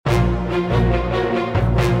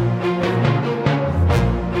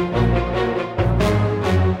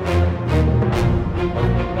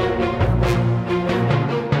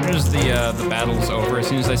The battle's over, as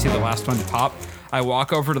soon as I see the last one pop, I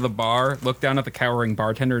walk over to the bar, look down at the cowering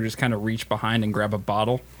bartender, just kind of reach behind and grab a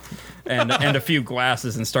bottle and a few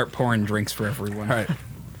glasses and start pouring drinks for everyone. All right.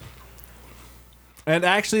 And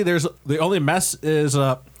actually, the only mess is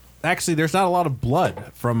actually there's not a lot of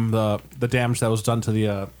blood from the damage that was done to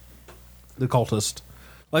the cultist.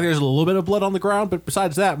 Like there's a little bit of blood on the ground, but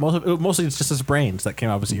besides that, mostly it's just his brains that came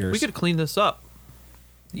out of his ears. We could clean this up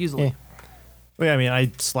easily. Yeah. Well, yeah, I mean,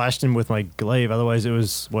 I slashed him with my glaive. Otherwise, it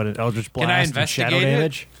was an Eldritch Blast and shadow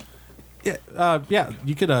damage. Yeah,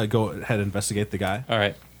 you could go ahead and investigate the guy. All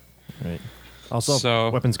right. Right. Also, So-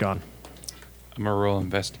 weapon's gone. I'm going to roll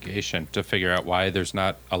investigation to figure out why there's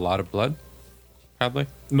not a lot of blood. Probably.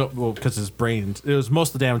 No, well, because his brain. It was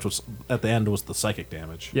most of the damage was at the end was the psychic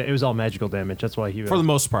damage. Yeah, it was all magical damage. That's why he was. For the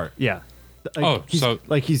most part. Yeah. Oh, so-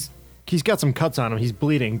 he's got some cuts on him. He's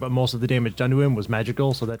bleeding, but most of the damage done to him was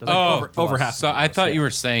magical, so that doesn't. over half. So I thought you were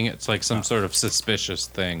saying it's like some sort of suspicious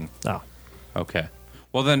thing. Oh. Okay.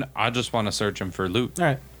 Well, then I just want to search him for loot. All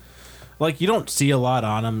right. Like, you don't see a lot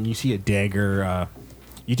on him. You see a dagger.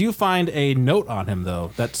 You do find a note on him,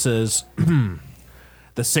 though, that says,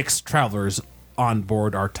 the 6 travelers on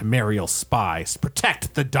board are Tamariel spies.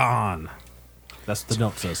 Protect the Dawn. That's what the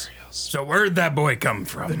note says. So where'd that boy come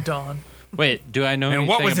from? Dawn. Wait, do I know And anything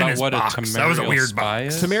what was in about his what box? a Tamariel That was a weird spy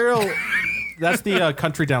box. is? Tamariel, that's the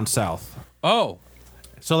country down south. Oh,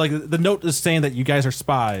 So, like, the note is saying that you guys are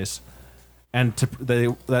spies, and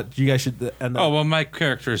that you guys should. And oh well, my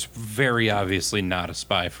character is very obviously not a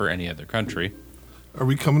spy for any other country. Are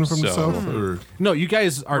we coming from the So- south? Or? no, you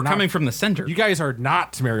guys are We're not, coming from the center. You guys are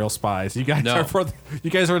not Tamariel spies. You guys No. are you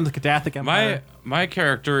guys are in the Cadathic Empire. My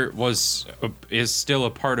character is still a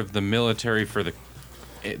part of the military for the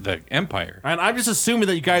Empire. And I'm just assuming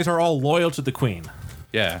that you guys are all loyal to the Queen.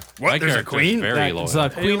 Yeah. What, My there's a character queen? is very That's loyal.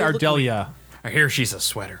 Queen Hail the Ardelia. I hear she's a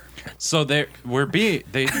sweater. So they told this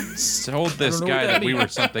know guy what that that we were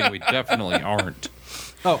something we definitely aren't.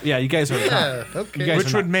 Oh yeah, you guys are. Yeah, okay. You guys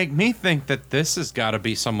Which are would not- make me think that this has got to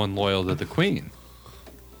be someone loyal to the Queen.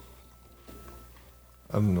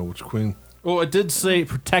 I don't know which queen. Well, it did say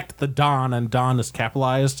protect the Dawn, and Dawn is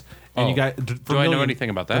capitalized. And you guys. Do I know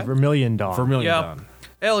anything about The that? Vermilion Dawn. Vermilion Yep. Dawn.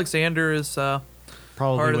 Alexander is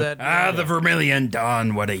Probably part of with- that. The Vermilion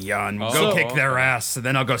Dawn, what a yawn. We'll go Oh, kick their okay. ass, and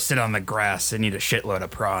then I'll go sit on the grass and eat a shitload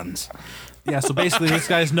of prawns. Yeah. So basically, this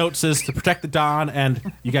guy's note says to protect the Dawn,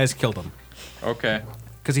 and you guys killed him Okay.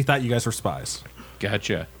 because he thought you guys were spies.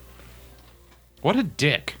 Gotcha. What a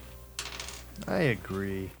dick. I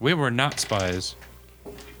agree. We were not spies.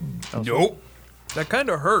 Nope. That kind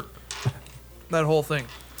of hurt. That whole thing.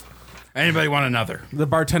 Anybody want another? The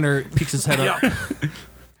bartender peeks his head up.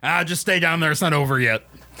 Just stay down there. It's not over yet.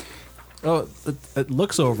 Oh, it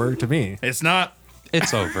looks over to me. It's not.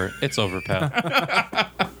 It's over. It's over, pal.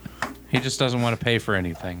 He just doesn't want to pay for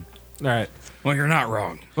anything. All right. Well, you're not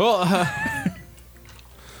wrong. Well,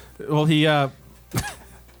 he.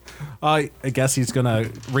 I guess he's gonna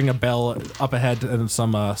ring a bell up ahead, and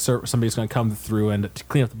somebody's gonna come through and to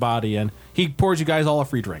clean up the body, and he pours you guys all a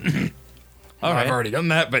free drink. All right. I've already done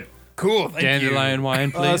that, but cool. Thank Dandelion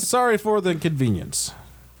wine, please. Sorry for the inconvenience.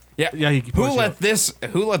 you. Yeah. He Who pours you let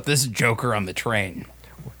up. this joker on the train?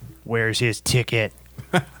 Where's his ticket?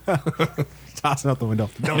 Tossing out the window.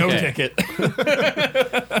 No Okay. ticket.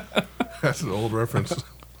 That's an old reference.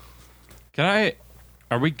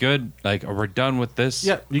 Are we good? Like, are we done with this?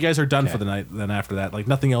 Yeah, you guys are done Okay. for the night. Then after that, like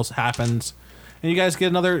nothing else happens, and you guys get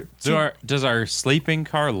another. Does our sleeping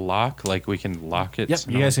car lock? Like, we can lock it? Yep,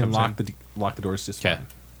 so you no guys one can comes in? lock the doors just Okay. fine.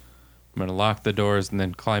 I'm going to lock the doors and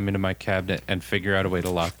then climb into my cabinet and figure out a way to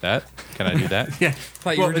lock that. Can I do that? Yeah, Thought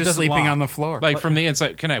Well, you it were just doesn't sleeping lock. on the floor. Like, from the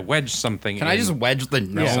inside, can I wedge something Can I just wedge the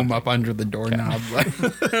gnome up under the doorknob?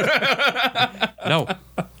 No.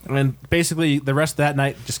 And basically, the rest of that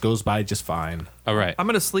night just goes by just fine. All right. I'm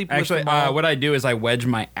gonna sleep Actually, with them all. what I do is I wedge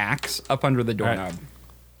my axe up under the doorknob.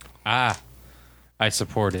 I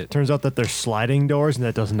support it. Turns out that they're sliding doors, and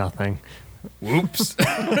that does nothing. Whoops. Then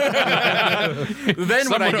what I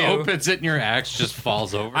Someone do, opens it and your axe just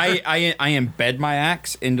falls over. I embed my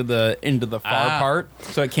axe into the far part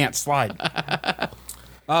so it can't slide.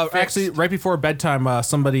 Actually, right before bedtime,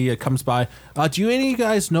 somebody comes by. Do any of you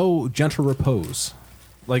guys know Gentle Repose?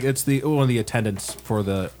 Like it's one of the attendants for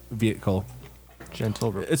the vehicle.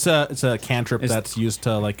 Gentle. It's a cantrip that's used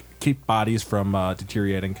to like keep bodies from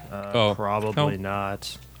deteriorating. Probably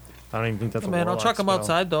not. I don't even think that's a Man, I'll warlock chuck them spell.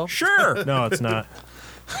 outside though. Sure. No, it's not.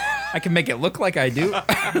 I can make it look like I do.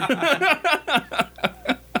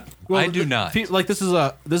 I do not. Like this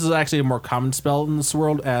is actually a more common spell in this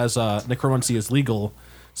world, as necromancy is legal.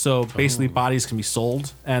 So basically, bodies can be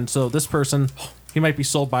sold, and so this person, he might be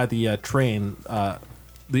sold by the train,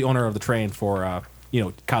 the owner of the train for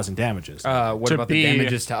causing damages. What To about be- the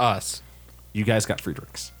damages to us? You guys got free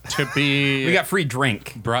drinks. To be We got free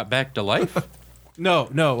drink. brought back to life. No,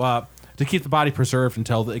 to keep the body preserved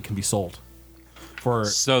until it can be sold. For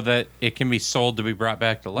So that it can be sold to be brought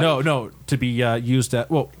back to life. no, to be used at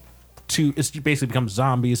it's basically become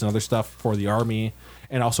zombies and other stuff for the army,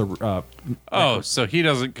 and also So he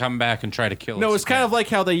doesn't come back and try to kill us. no, it's kind of like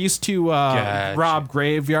how they used to Gotcha. rob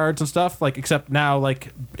graveyards and stuff. Like, except now, like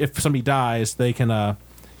if somebody dies, they can.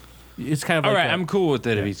 It's kind of All like right, that. I'm cool with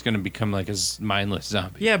it if he's going to become like a mindless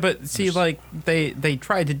zombie. Yeah, but see, like they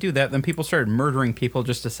tried to do that, then people started murdering people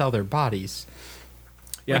just to sell their bodies.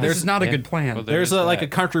 Yeah, Like, this is not a yeah. good plan. Well, there's There's like a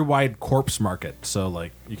that. countrywide corpse market, so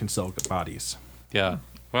like you can sell good bodies. Yeah.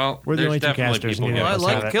 Well, We're the there's only two definitely casters people in who here. I have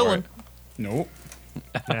Let's have like it. killing. Nope.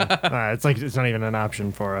 Yeah. It's like it's not even an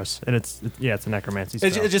option for us, and it's a necromancy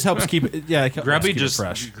spell. It just helps keep it. Yeah, it helps Grubby keep it just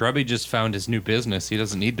fresh. Grubby just found his new business. He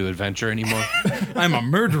doesn't need to adventure anymore. I'm a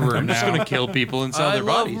murderer I'm just going to kill people and sell I their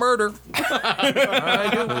love bodies. murder.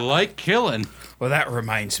 I like killing. Well, that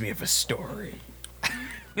reminds me of a story.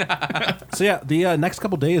 So yeah, the next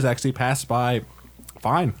couple days actually passed by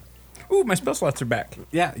fine. Ooh, my spell slots are back.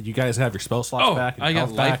 Yeah, you guys have your spell slots Oh, back. and I got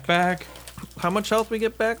health life back. How much health we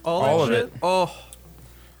get back? All All of that shit? it. Oh,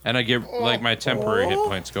 And I get, like, my temporary hit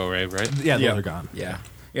points go away, right? Yeah, those are gone. Yeah.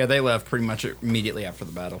 Yeah, they left pretty much immediately after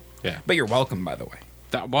the battle. Yeah. But you're welcome, by the way.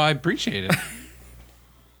 Well, I appreciate it.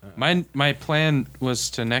 My plan was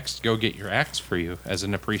to next go get your axe for you as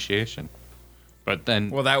an appreciation. But then,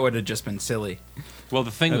 Well, that would have just been silly. the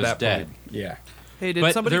thing At was that dead. point. Yeah. hey, did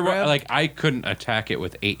But somebody there grab? were, like, I couldn't attack it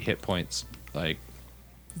with 8 hit points. Like,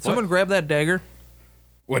 did someone grab that dagger?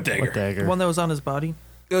 What dagger? What dagger? The one that was on his body,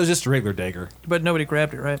 It was just a regular dagger. but nobody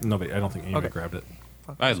grabbed it, right? Nobody, I don't think anybody Okay. grabbed it.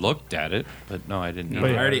 I looked at it, but no, I didn't know.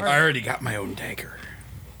 But yeah. I already got my own dagger.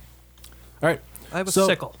 All right, I have a So-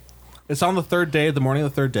 sickle. it's on the third day, the morning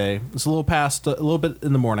of the third day. It's a little past, a little bit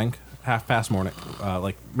in the morning, half past morning,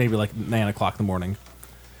 like maybe like 9 o'clock in the morning,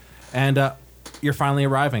 and you're finally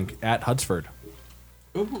arriving at Hudsford.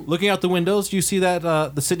 Looking out the windows, you see that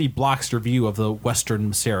the city blocks your view of the western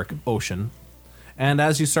Maseric Ocean. And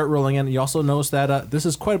as you start rolling in, you also notice that this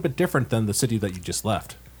is quite a bit different than the city that you just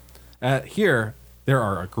left. Here, there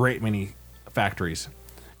are a great many factories.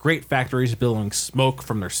 Great factories billowing smoke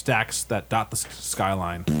from their stacks that dot the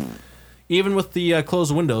skyline. Even with the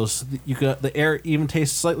closed windows, the air even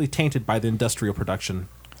tastes slightly tainted by the industrial production.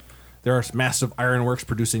 There are massive ironworks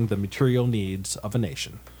producing the material needs of a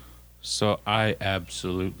nation. So I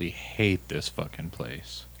absolutely hate this fucking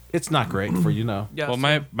place. It's not great for you know. Yeah.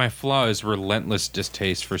 Well, my flaw is relentless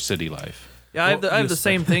distaste for city life. Yeah, I have Well, the you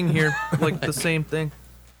same thing here. Like the same thing.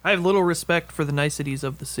 I have little respect for the niceties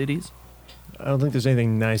of the cities. I don't think there's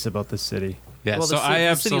anything nice about this city. Yeah, Well, so the ci- I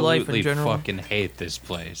the city life in absolutely general. fucking hate this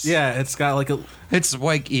place. Yeah, it's got like a. It's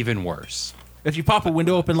like even worse. If you pop a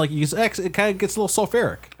window open like you use X, it kind of gets a little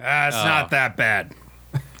sulfuric. It's not that bad.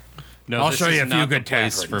 No, I'll this show is you a few not the good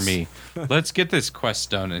place for taverns. me. Let's get this quest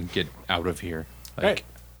done and get out of here. Like, Right.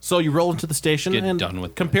 So you roll into the station, Get and done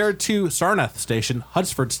with compared to Sarnath Station,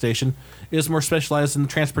 Hudsford Station is more specialized in the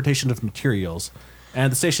transportation of materials,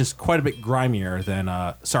 and the station is quite a bit grimier than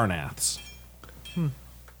Sarnath's.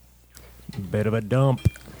 Bit of a dump.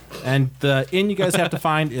 And the inn you guys have to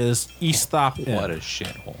find is Easthop Inn. What a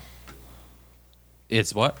shithole.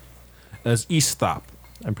 It's what? As Easthop.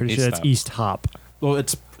 I'm pretty East sure that's Hop. East Hop. Well,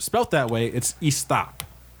 it's spelt that way. It's Easthop.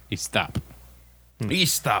 You stop.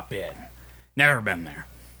 East Stop Inn. Never been there.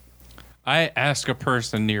 I ask a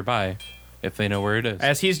person nearby if they know where it is.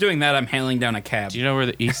 As he's doing that, I'm hailing down a cab. Do you know where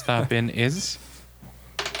the East Stop Inn is?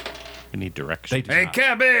 We need directions. They- Hey,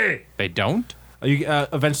 cabby! They don't?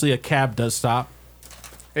 Eventually, a cab does stop.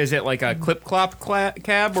 Is it like a clip-clop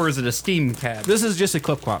cab, or is it a steam cab? This is just a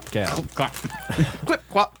clip-clop cab.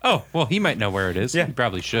 Clip-clop. Oh, well, he might know where it is. Yeah. He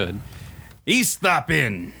probably should. East Stop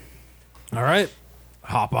Inn. All right.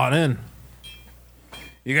 Hop on in.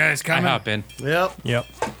 You guys I coming? hop in. Yep. Yep.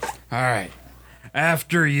 All right.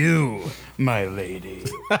 After you, my lady.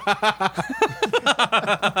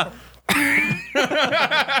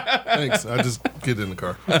 Thanks. I just get in the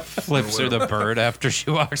car. Flips her the bird after she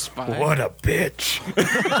walks by. What a bitch.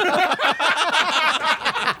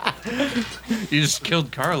 You just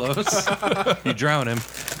killed Carlos. You drown him.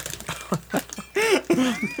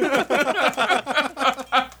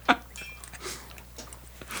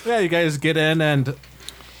 Yeah, you guys get in, and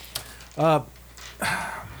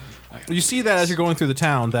you see that as you're going through the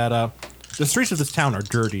town, that The streets of this town are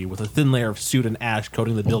dirty, with a thin layer of soot and ash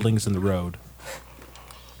coating the buildings and the road.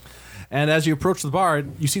 And as you approach the bar,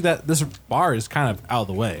 you see that this bar is kind of out of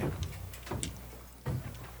the way.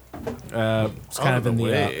 It's kind of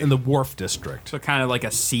in the Wharf District. So kind of like a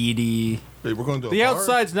seedy. Wait, we're going to a The bar?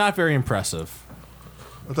 outside's not very impressive.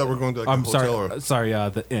 I thought we were going to like I'm a hotel or... sorry,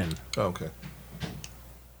 the inn. Oh, okay.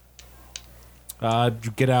 You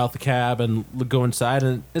get out of the cab and go inside,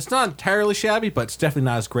 and it's not entirely shabby, but it's definitely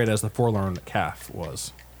not as great as the Forlorn Calf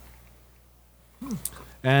was.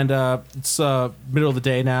 And it's middle of the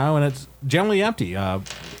day now, and it's generally empty,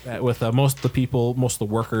 with most of the people, most of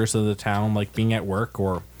the workers of the town, like being at work,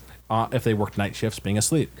 or if they work night shifts, being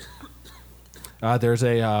asleep. There's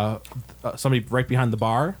somebody right behind the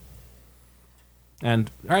bar, and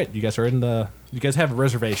all right, you guys are you guys have a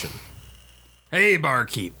reservation. Hey,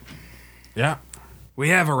 barkeep. Yeah. We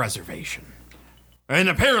have a reservation. And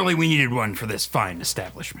apparently we needed one for this fine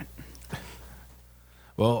establishment.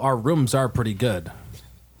 Well, our rooms are pretty good.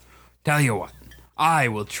 Tell you what, I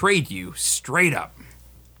will trade you straight up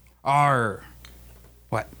our,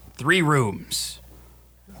 3 rooms.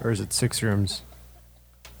 Or is it 6 rooms?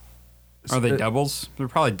 Are they doubles? They're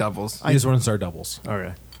probably doubles. These ones are doubles.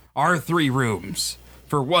 Okay. Our 3 rooms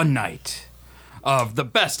for one night of the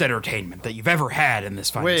best entertainment that you've ever had in this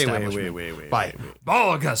fine establishment. wait. By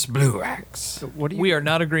Balgus Blue Axe. What do you? We are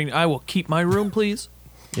not agreeing. I will keep my room, please.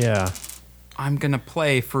 Yeah. I'm gonna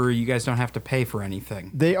play for you guys don't have to pay for anything.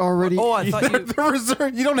 They already. Oh, I thought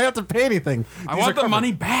you. You don't have to pay anything. I want the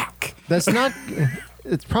money back. That's not.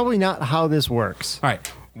 It's probably not how this works. All right,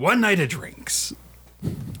 one night of drinks.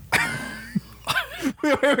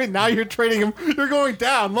 Wait. Now you're trading him. You're going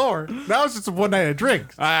down lower. Now it's just a one night of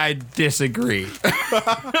drinks. I disagree.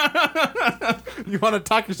 You want to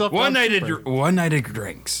talk yourself one down? night of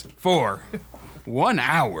drinks for 1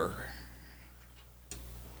 hour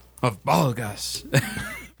of Balgus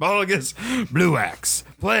Blue Axe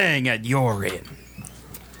playing at your inn.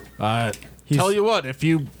 Tell you what, if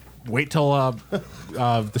you wait till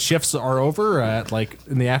the shifts are over at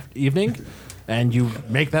in the evening, and you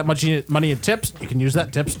make that much money in tips, you can use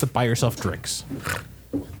that tips to buy yourself drinks.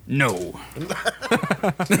 No.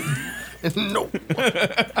 No.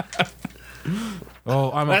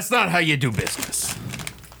 Oh, That's not how you do business.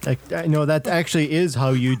 I know that actually is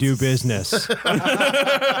how you do business.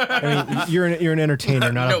 I mean, you're an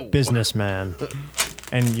entertainer, not a businessman,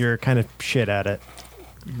 and you're kind of shit at it.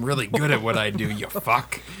 I'm really good at what I do, you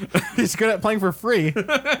fuck. He's good at playing for free.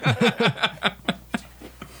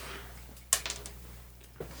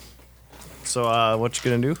 So, what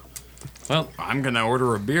you gonna do? Well, I'm gonna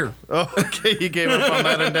order a beer. Oh, okay, you gave up on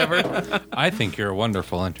that endeavor. I think you're a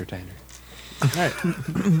wonderful entertainer.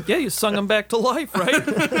 Yeah, you sung him back to life, right?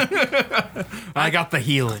 I got the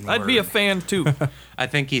healing. I'd be a fan too. I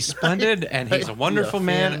think he's splendid, and he's a wonderful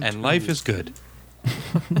man, and life is good.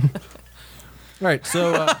 Right,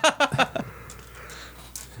 so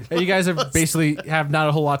you guys have not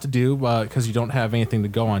a whole lot to do because you don't have anything to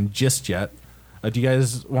go on just yet. Do you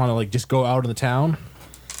guys want to just go out in the town,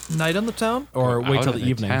 Night on the town? or wait Out till of the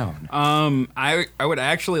evening? town. I would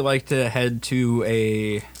actually like to head to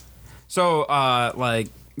a. So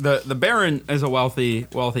the Baron is a wealthy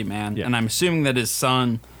man, Yeah. and I'm assuming that his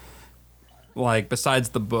son, besides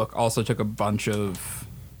the book, also took a bunch of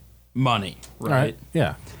money, right? All right,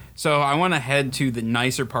 yeah. So I want to head to the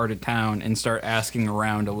nicer part of town and start asking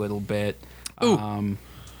around a little bit, and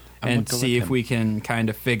gonna see lick if him. we can kind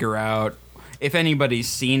of figure out if anybody's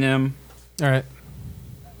seen him. All right.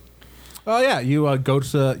 Oh yeah, you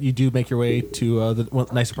you do make your way to the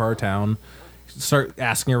nicer part of town. Start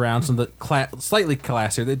asking around some of the slightly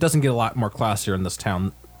classier. It doesn't get a lot more classier in this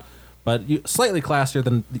town, but slightly classier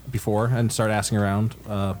than before, and start asking around.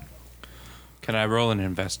 Can I roll an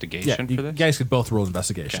investigation You for this? guys could both roll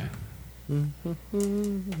investigation.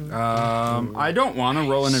 I don't want to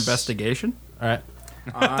roll an investigation. All right.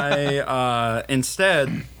 I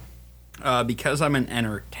instead, because I'm an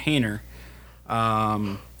entertainer,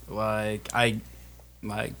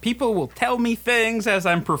 people will tell me things as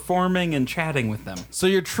I'm performing and chatting with them. So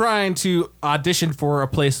you're trying to audition for a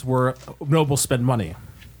place where nobles spend money.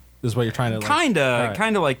 Is what you're trying to Kind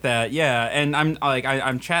Alright. of like that, yeah. And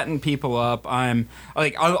I'm chatting people up.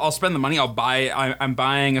 I'll spend the money. I'm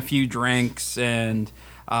buying a few drinks and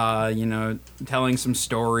telling some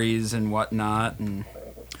stories and whatnot. And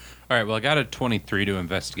All right, well, I got a 23 to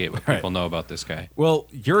investigate what All right. people know about this guy. Well,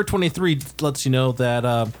 your 23 lets you know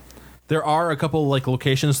that there are a couple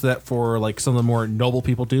locations that for some of the more noble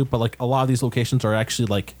people do, but a lot of these locations are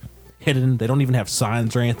actually hidden. They don't even have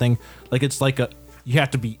signs or anything. It's you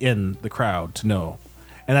have to be in the crowd to know,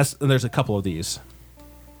 and there's a couple of these.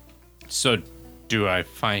 So, do I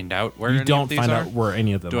find out where You any don't of these find are? out where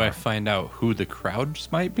any of them Do are. I find out who the crowds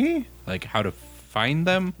might be? Like how to find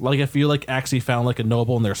them? Like if you like actually found like a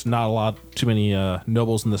noble, and there's not too many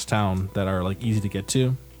nobles in this town that are like easy to get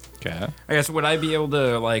to. Okay. I guess would I be able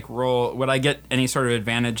to like roll? Would I get any sort of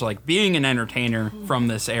advantage like being an entertainer from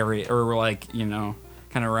this area, or like kind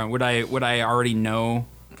of around? Would I already know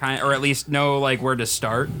or at least know like where to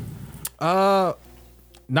start?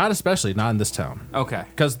 Not especially, not in this town, Okay.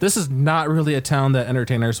 because this is not really a town that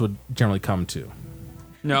entertainers would generally come to.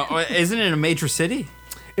 No, isn't it a major city?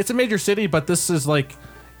 It's a major city, but this is like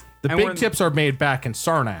the And big we're- tips are made back in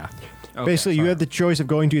Sarnath. Okay, Basically, you sorry. had the choice of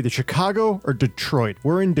going to either Chicago or Detroit.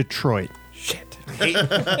 We're in Detroit. Shit.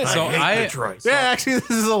 So Yeah, actually, this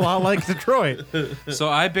is a lot like Detroit. So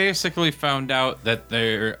I basically found out that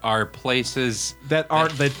there are places That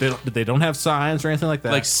aren't they don't have signs or anything like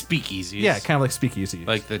that. like speakeasies. yeah, kind of like speakeasy.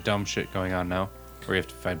 Like the dumb shit going on now, where you have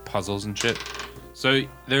to find puzzles and shit. So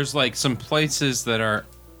there's like some places that are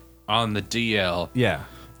on the DL yeah,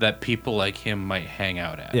 that people like him might hang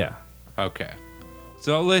out at. yeah. Okay.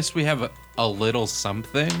 So at least we have a little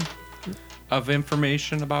something of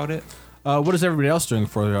information about it. What is everybody else doing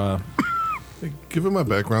for? Given my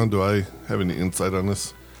background, do I have any insight on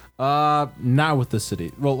this? Not with the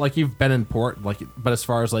city. Well, like you've been in port, like, but as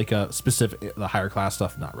far as like specific the higher class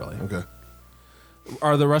stuff, not really. Okay.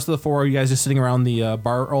 Are the rest of the four? Are you guys just sitting around the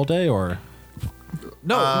bar all day, or?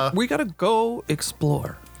 No, we gotta go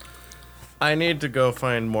explore. I need to go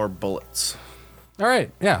find more bullets. All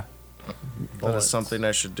right, yeah. That is something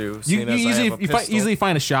I should do. You, seeing as I easily have a pistol. easily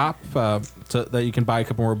find a shop that you can buy a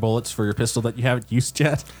couple more bullets for your pistol that you haven't used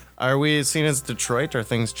yet. Are we seen as Detroit? Are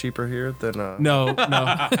things cheaper here than? No,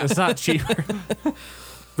 it's not cheaper.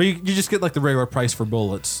 But you just get like the regular price for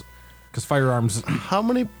bullets, because firearms, How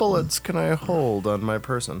many bullets can I hold on my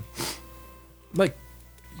person? like,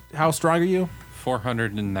 how strong are you?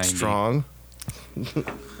 490. Strong.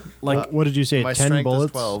 Like, What did you say? My 10 strength bullets?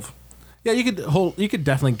 is 12. yeah, you could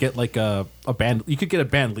definitely get like a band. You could get a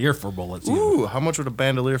bandolier for bullets. even. Ooh, how much would a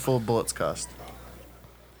bandolier full of bullets cost?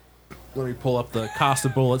 Let me pull up the cost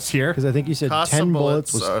of bullets here. Because I think you said Cost 10 of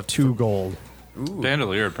bullets bullets, was 2 gold.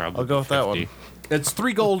 Bandolier would probably. I'll go with that one. 50. It's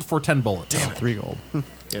 3 gold for 10 bullets. 3 gold.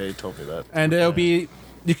 Yeah, you told me that. And it'll be,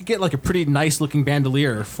 you could get like a pretty nice looking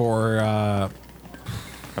bandolier for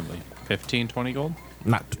Probably 15, 20 gold.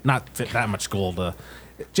 not that much gold.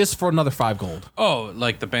 Just for another 5 gold. Oh,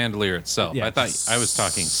 like the bandolier itself. Yeah. I thought I was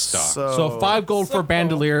talking stock. So 5 gold for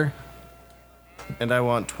bandolier. And I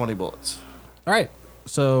want 20 bullets. All right.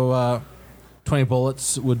 So 20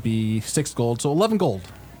 bullets would be 6 gold. So 11 gold.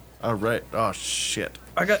 All right. Oh shit.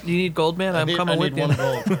 You need gold, man? I'm coming I with need you. one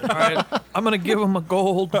gold. All right, I'm gonna give him a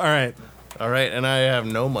gold. All right. All right, and I have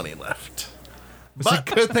no money left. It's a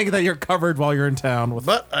good thing that you're covered while you're in town. With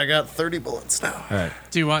But I got 30 bullets now. all right.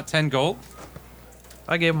 Do you want 10 gold?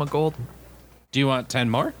 I gave him a gold. Do you want 10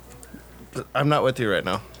 more? I'm not with you right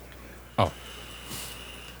now. Oh.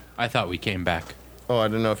 I thought we came back. Oh, I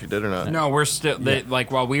didn't know if you did or not. No, we're still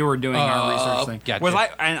like while we were doing our research thing. gotcha. Was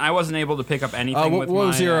I wasn't able to pick up anything. What with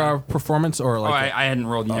was my, your performance or Oh, like? I hadn't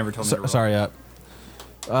rolled. You never told me to roll. Sorry.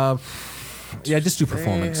 Yeah, just do Do they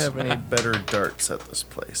performance. have any better darts at this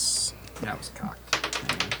place? That was cocked.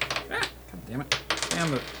 God damn it.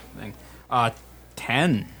 Damn the thing.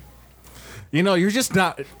 10. You know, you're just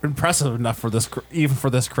not impressive enough for this, even for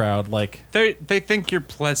this crowd. Like, They think you're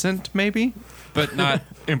pleasant, maybe, but not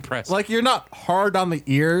impressive. like you're not hard on the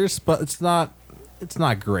ears, but it's not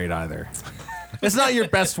great either. It's not your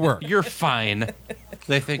best work. You're fine.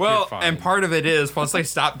 They think you're Well, fine. and part of it is once they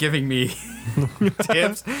stopped giving me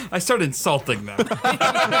tips, I started insulting them.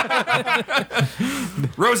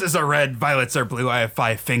 Roses are red, violets are blue. I have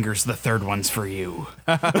 5 fingers. The third one's for you.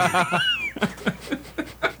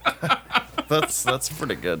 That's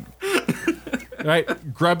pretty good.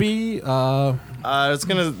 Right, Grubby. I was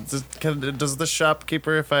gonna. Does the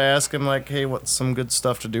shopkeeper, if I ask him like, hey, what's some good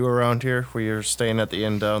stuff to do around here? We are staying at the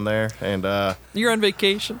inn down there, and You're on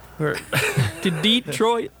vacation we're to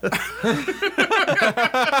Detroit.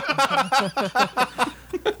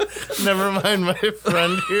 never mind my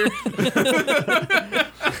friend here.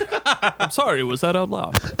 I'm sorry, was that out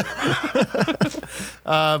loud?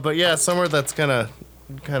 But yeah, somewhere that's kind of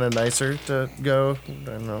nicer to go. I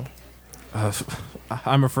don't know.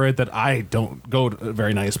 I'm afraid that I don't go to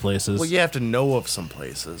very nice places. Well, you have to know of some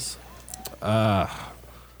places.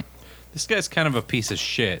 this guy's kind of a piece of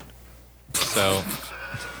shit. So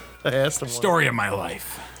I asked him. Story of my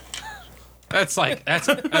life. that's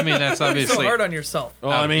obviously so hard on yourself.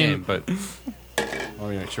 Well, out I of mean, game, but let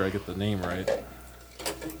me make sure I get the name right.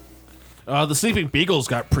 The Sleeping Beagle's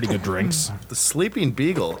got pretty good drinks. The Sleeping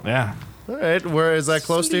Beagle. Yeah. All right, where is that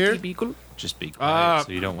close to here? Just be quiet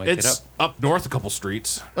so you don't wake it up. It's up north a couple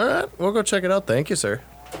streets. All right, we'll go check it out. Thank you, sir.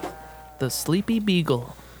 The Sleepy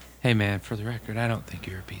Beagle. Hey man, for the record, I don't think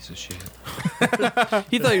you're a piece of shit.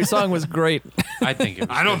 He thought your song was great. I think it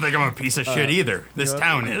was I don't think I'm a piece of shit either. This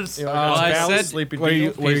town is. Well, I said Sleeping Where you,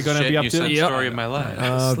 Beagle. where you going to be up you to? said story of my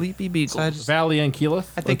life. Sleepy Beagle. Valley and Keyleth?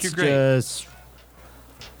 I think you're Let's great. Just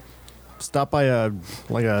stop by a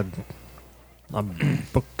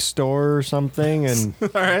bookstore or something, and All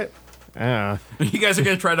right. yeah. You guys are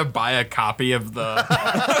gonna try to buy a copy of the.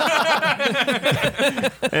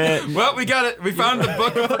 Well, we got it. We found the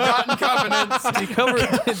Book of Forgotten Covenants.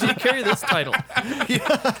 Do you carry this title?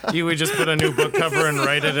 You would just put a new book cover and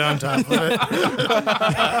write it on top of it.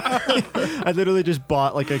 I literally just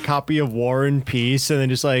bought like a copy of War and Peace, and then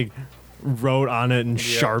just like wrote on it in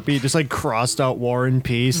Sharpie, just like crossed out War and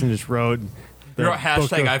Peace, and just wrote. You wrote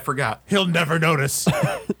hashtag of- I forgot. He'll never notice.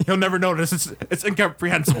 He'll never notice. It's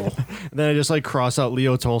incomprehensible. And then I just like cross out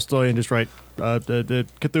Leo Tolstoy and just write the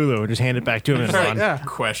Cthulhu and just hand it back to him and Right, run. yeah.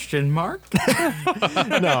 Question mark?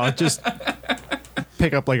 No, just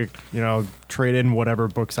pick up like trade in whatever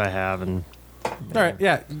books I have, and All right,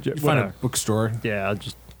 yeah. You find a whatever. bookstore. yeah,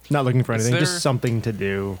 just not looking for Is anything, there- just something to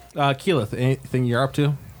do. Keyleth, anything you're up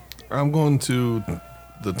to? I'm going to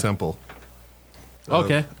the temple.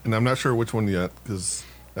 Okay. And I'm not sure which one yet because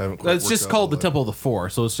I haven't quite It's worked just out called all the that. Temple of the Four,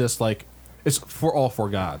 so it's just like it's for all four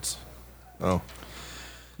gods. Oh.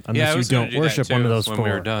 Unless I you was gonna don't do that worship too one of those when four.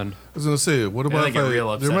 we were done. I was going to say, what about they if get real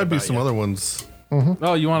there upset might be about some you. other ones.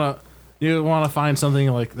 Oh, you wanna find something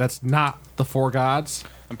like that's not the four gods?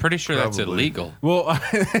 I'm pretty sure that's Probably. illegal. Well,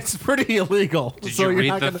 it's pretty illegal. Did so you you're read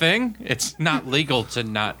not the gonna- thing? It's not legal to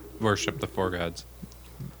not worship the four gods.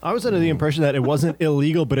 I was under the impression that it wasn't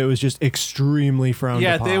illegal, but it was just extremely frowned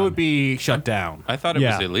Yeah, upon. they would be shut down. I thought it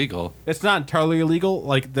Yeah. was illegal. It's not entirely illegal.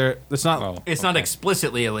 Like it's not. Oh, It's not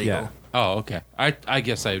explicitly illegal. Yeah. Oh, okay. I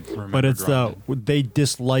guess I remember. But it's they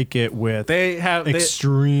dislike it with They have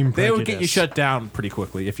extreme They prejudice. would get you shut down pretty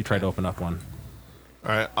quickly if you tried to open up one.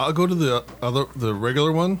 All right, I'll go to the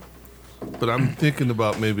regular one, but I'm thinking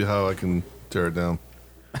about maybe how I can tear it down.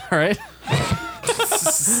 All right.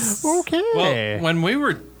 Okay. Well, when we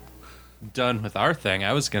were done with our thing,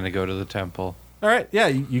 I was going to go to the temple. All right. Yeah,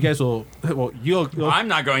 you guys will. Well, you'll I'm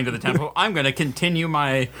not going to the temple. I'm going to continue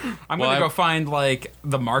my. I'm Well, going to I- go find like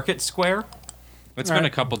the market square It's been a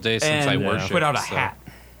couple days since I and worshiped. put out a so hat.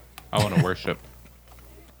 I want to worship.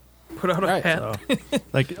 Put out a Right, hat.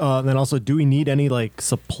 like then also, do we need any like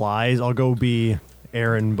supplies? I'll go be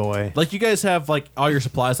errand boy. like you guys have like all your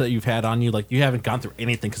supplies that you've had on you. Like you haven't gone through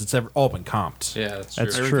anything because it's all been comped. Yeah, that's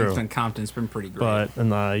That's true. true. Everything's in Compton's been pretty great. But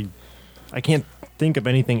and I can't think of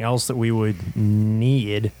anything else that we would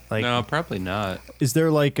need. Like, No, probably not. is there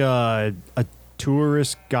like a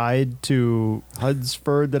tourist guide to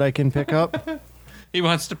Hudsford that I can pick up? He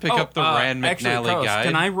wants to pick up the Rand actually, McNally Carlos, guide.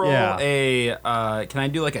 Can I roll Yeah. can I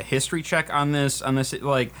do like a history check on this?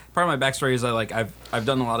 Like part of my backstory is I've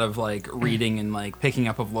done a lot of like reading and like picking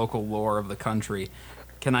up of local lore of the country.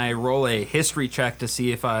 Can I roll a history check to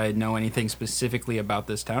see if I know anything specifically about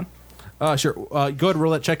this town? Sure. Go ahead and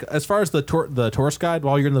roll that check. As far as the tourist guide,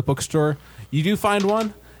 while you're in the bookstore, you do find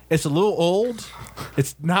one. It's a little old.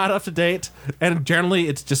 It's not up to date, and generally,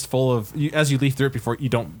 it's just full of. As you leaf through it before, you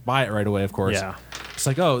don't buy it right away. Of course. Yeah. It's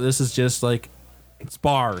like, oh, this is just like it's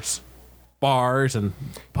bars and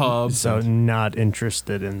pubs. So and not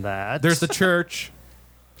interested in that. there's the church.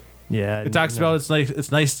 yeah. It talks about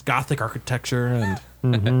it's nice Gothic architecture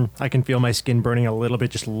and. I can feel my skin burning a little bit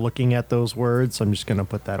just looking at those words. So I'm just gonna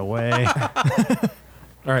put that away.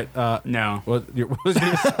 All right. No, What was your,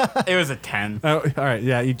 it was a 10. oh, all right.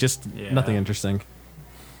 Yeah. You just Yeah. nothing interesting.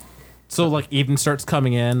 So like evening starts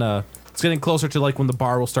coming in. It's getting closer to like when the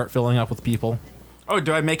bar will start filling up with people. Oh,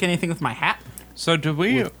 do I make anything with my hat? So do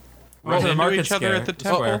we Roll run the into market each other scare. at the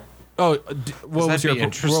temple? Square. Oh, what that was your be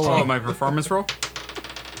interesting? roll? Oh, my performance roll?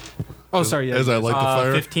 Oh, sorry. Yeah. As I light the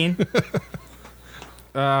fire. 15.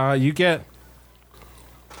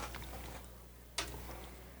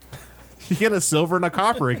 You get a silver and a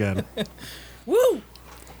copper again. Woo!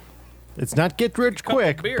 It's not get rich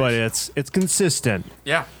quick, beers. but it's consistent.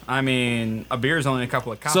 Yeah, I mean, a beer is only a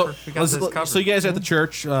couple of copper. So, We got this covered. so you guys are at the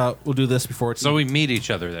church. We'll do this before it's. So we meet each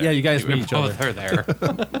other there. Yeah, you guys We meet each both are there.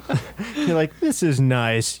 You're like, this is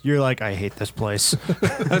nice. You're like, I hate this place.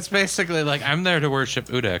 That's basically like I'm there to worship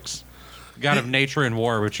Udex, god of nature and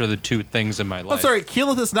war, which are the two things in my life. I'm sorry.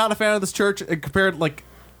 Keyleth is not a fan of this church. Compared like.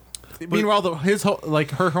 Meanwhile,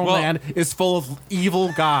 her homeland is full of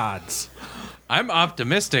evil gods. I'm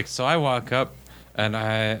optimistic, so I walk up. And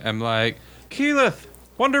I am like, Keyleth,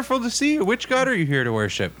 wonderful to see you. Which god are you here to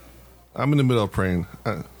worship? I'm in the middle of praying.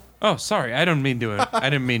 Oh, sorry. I didn't mean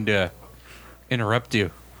to interrupt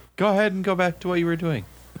you. Go ahead and go back to what you were doing.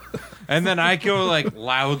 And then I go like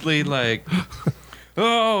loudly like,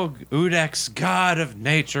 oh, Udex, god of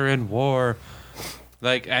nature and war.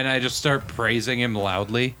 Like, and I just start praising him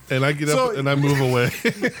loudly. And I get up and I move away.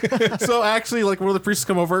 So actually, like one of the priests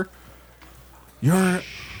come over.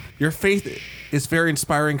 Your faith is very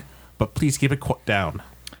inspiring, but please keep it down.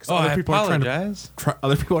 Oh, I apologize.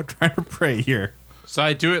 Other people are trying to pray here. So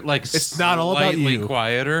I do it like It's not all about slightly you.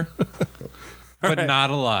 quieter, but Right. not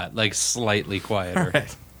a lot, like slightly quieter.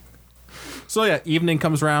 Right. So yeah, evening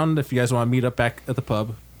comes around. If you guys want to meet up back at the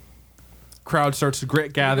pub, crowd starts to Did we go to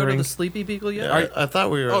gathering. the Sleepy Beagle yet? Yeah, I thought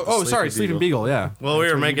we were. at the Sorry, Sleeping Beagle. Yeah. Well, we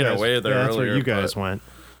were making our way there That's earlier. where you guys but- went.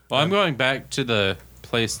 Well, I'm going back to the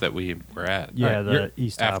place that we were at. Yeah, Alright, the you're-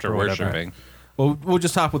 East Top after or whatever. worshiping. Well, we'll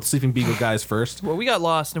just talk with the Sleeping Beagle guys first. Well, we got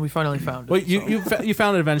lost and we finally found it. Well, so. you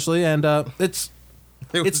found it eventually, and it's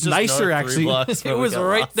It was It's just nicer, north 3 actually. blocks It when we was got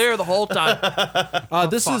right lost. there the whole time.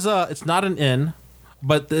 this is it's not an inn,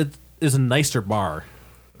 but it is a nicer bar.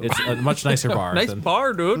 It's a much nicer bar. Nice than-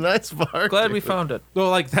 bar, dude. Nice bar. Glad we dude. found it. Well,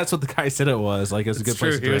 like that's what the guy said it was. Like it's a good It's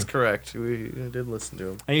place true. to He was drink. correct. We did listen to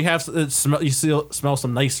him. And you have smell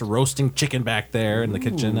some nice roasting chicken back there in the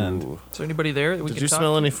kitchen, and Ooh. Is there anybody there that we Did can you talk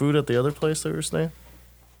smell to? any food at the other place that we were staying?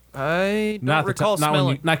 I don't not recall not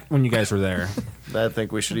smelling. when you guys were there. I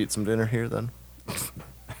think we should eat some dinner here then.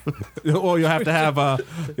 Well, you'll have to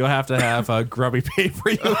have Grubby pay for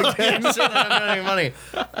you. I didn't say that I don't have any money.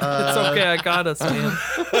 It's okay, I got us, man.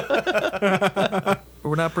 But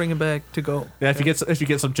we're not bringing back to go. Yeah, if you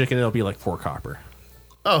get some chicken, it'll be like 4 copper.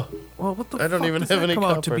 Oh, Well, what the I don't fuck even does have that any come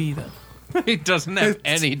out to copper. be then? He doesn't have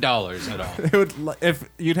any dollars at all. It would if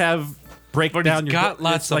you'd have break But down he's your got go-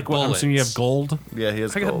 lots it's of like what I'm assuming you have gold. yeah, he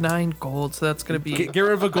has I got gold. 9 gold, so that's gonna be. Get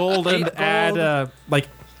rid of a gold and 8 add gold. like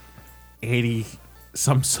 80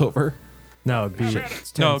 some silver. No, it'd be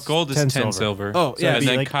No, gold is 10 silver. Oh, yeah, and it'd be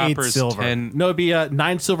then like 8 copper's silver. 10. No, it'd be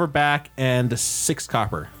 9 silver back and 6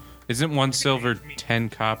 copper. Isn't 1 silver 10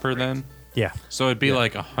 copper then? Yeah. So it'd be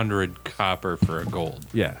like 100 copper for a gold.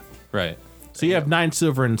 Yeah. Right. So you have 9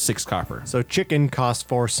 silver and 6 copper. So chicken costs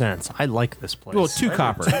 4 cents. I like this place. Well, 2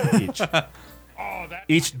 copper each.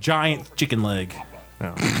 Each giant chicken leg.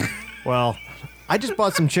 Oh. Well, I just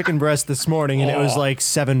bought some chicken breast this morning and it was like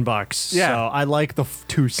 $7. Yeah. So I like the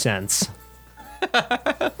 2 cents.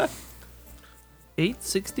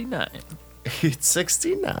 $8.69. It's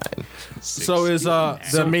 69. So is the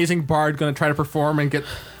amazing bard going to try to perform and get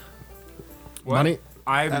money?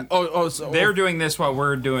 I'm. So They're doing this while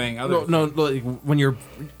we're doing other. no, like, when you're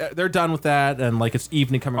they're done with that and like it's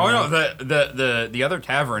evening coming Oh no, around. the other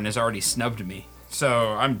tavern has already snubbed me, so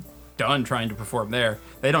I'm done trying to perform there.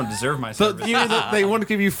 They don't deserve my So service. they want to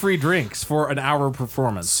give you free drinks for an hour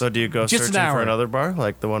performance. So do you go Just an searching hour. for another bar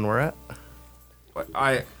like the one we're at?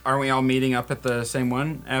 Aren't we all meeting up at the same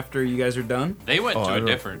one after you guys are done? They went I to a don't-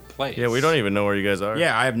 different place. Yeah, we don't even know where you guys are.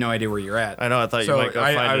 Yeah, I have no idea where you're at. I know. I thought you might go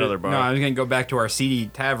find another bar. No, I was gonna go back to our seedy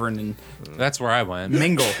tavern and That's where I went.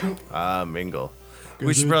 mingle. Mingle.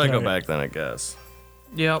 We should probably go back then, I guess.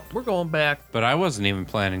 Yep, we're going back. But I wasn't even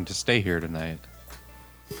planning to stay here tonight.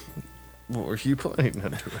 What were you planning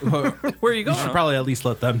on doing? Where are you You going? should probably at least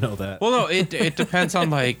let them know that. Well, no, it depends on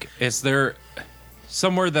like, is there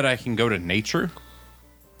somewhere that I can go to nature?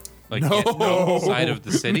 Like outside of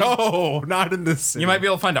the city? No, not in this city. You might be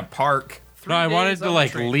able to find a park. No, I 3 wanted days to on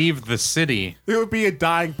like the train. leave the city. It would be a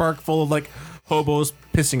dying park full of like hobos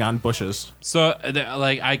pissing on bushes. So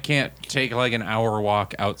like I can't take like an hour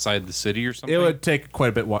walk outside the city or something. It would take quite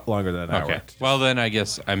a bit longer than an hour. Okay. Well, then I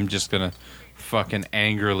guess I'm just gonna fucking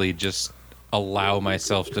angrily just allow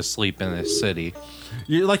myself to sleep in this city.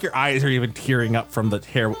 You like your eyes are even tearing up from the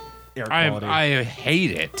air quality. I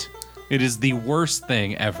hate it. It is the worst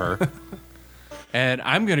thing ever. And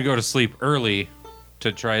I'm gonna go to sleep early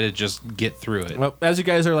to try to just get through it. Well, as you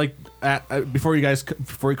guys are like before you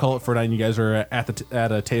call it for 9, you guys are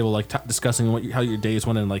at a table like discussing how your days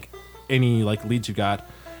went and like any like leads you got.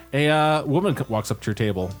 A woman walks up to your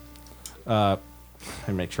table.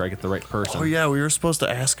 And make sure I get the right person. Oh yeah, we were supposed to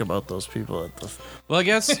ask about those people at the. Well, I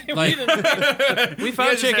guess like We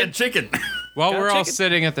found chicken. Chicken. while we're all chicken.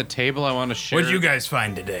 sitting at the table, I want to share. What'd you guys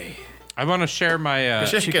find today? I want to share my.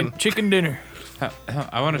 Chicken. Chicken dinner.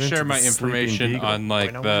 I want to share the my Sleeping information Beagle. on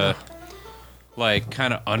like the, like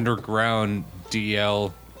kind of underground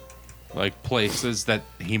DL, like places that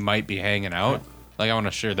he might be hanging out. Like I want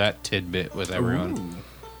to share that tidbit with everyone.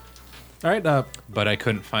 All right. But I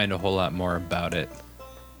couldn't find a whole lot more about it.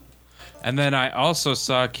 And then I also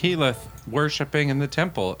saw Keyleth worshiping in the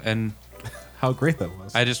temple, and How great that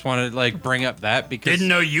was. I just wanted to like bring up that because Didn't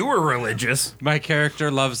know you were religious. my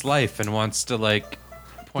character loves life and wants to like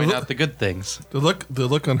point out the good things. The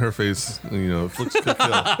look on her face, it looks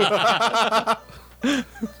to kill.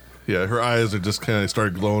 Yeah, her eyes are just kind of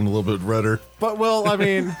started glowing a little bit redder. But, well, I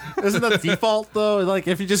mean, isn't that default, though? Like,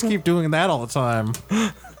 if you just keep doing that all the time,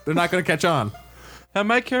 they're not going to catch on.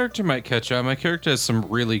 My character might catch on. My character has some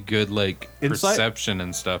really good like Insight? perception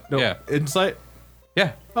and stuff. No, Yeah, Insight?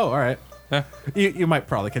 yeah. Oh, all right. Yeah. You might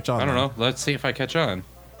probably catch on. I don't then. know. Let's see if I catch on.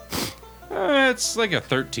 It's like a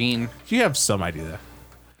 13. You have some idea.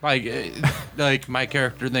 Like my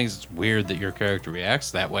character thinks it's weird that your character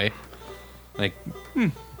reacts that way. Like,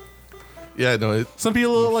 Yeah, no, Some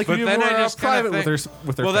people like But you then more I just kinda private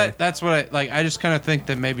with their well, faith. that's what I like. I just kind of think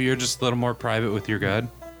that maybe you're just a little more private with your god.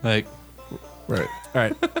 Like, right. All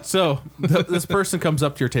right. So this person comes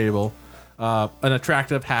up to your table, an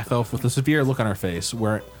attractive half elf with a severe look on her face,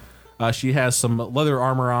 where she has some leather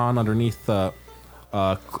armor on underneath the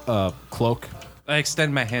cloak. I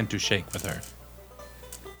extend my hand to shake with her.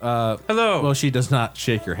 Hello. Well, she does not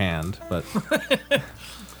shake your hand, but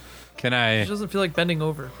Can She I? doesn't feel like bending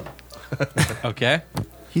over. Okay.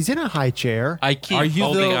 He's in a high chair. I keep Are you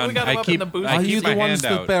holding the- on. We got him I up in keep. the booth. I are keep you my the ones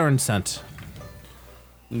hand the out. Baron sent?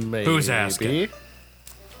 Maybe. Who's asking?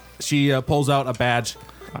 She pulls out a badge,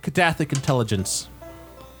 Cadathic Intelligence.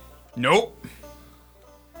 Nope.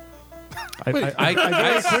 I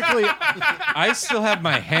I quickly. I still have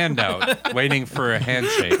my hand out, waiting for a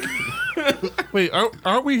handshake. Wait,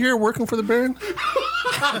 aren't we here working for the Baron?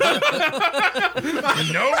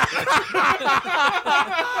 Nope.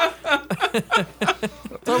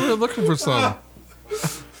 I thought we were looking for some.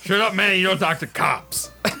 Shut up, man. You don't talk to cops.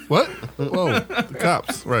 What? Whoa, the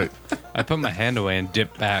cops, right. I put my hand away and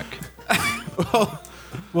dip back.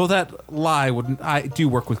 Well, that lie wouldn't. I do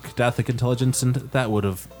work with Cadathic Intelligence, and that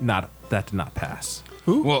did not pass.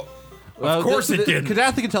 Well, of course it didn't.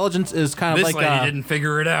 Cadathic Intelligence is kind of This like lady didn't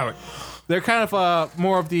figure it out. they're kind of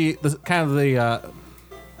more of the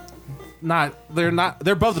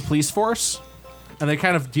they're above the police force, and they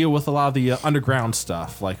kind of deal with a lot of the underground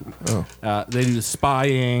stuff. Like they do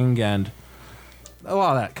spying and a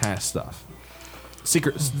lot of that kind of stuff.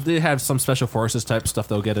 Secrets. They have some special forces type stuff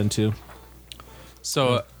they'll get into.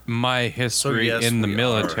 So my history yes, in the we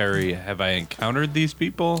military, have I encountered these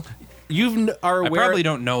people? Are I aware. probably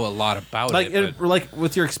don't know a lot about it. But Like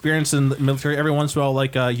with your experience in the military, every once in a while,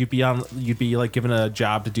 like you'd be like given a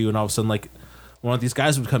job to do, and all of a sudden, like one of these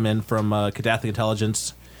guys would come in from Cadathic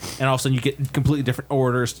Intelligence, and all of a sudden you get completely different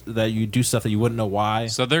orders that you do stuff that you wouldn't know why.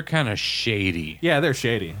 so they're kind of shady. Yeah, they're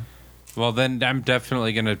shady. Well, then I'm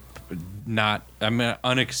definitely gonna I'm gonna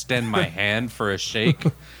unextend my hand for a shake,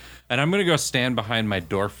 and I'm gonna go stand behind my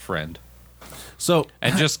dwarf friend So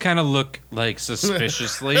and just kind of look like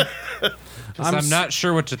suspiciously. 'Cause I'm not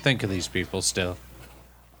sure what to think of these people still.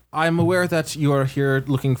 I'm aware that you are here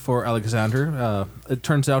looking for Alexander. It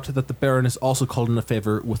turns out that the Baron is also called in a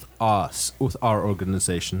favor with us, with our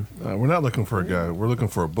organization. We're not looking for a guy. We're looking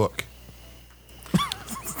for a book.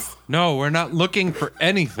 No, we're not looking for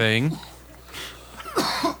anything.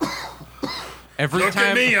 Every Look time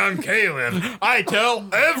at me, I'm Caleb. I tell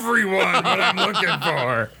everyone what I'm looking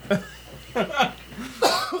for.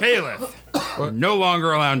 Caleb, we're no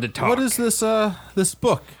longer allowed to talk. What is this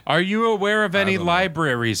book? Are you aware of any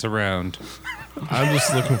libraries around? I'm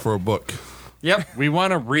just looking for a book. Yep. We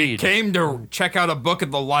want to read. Came to check out a book at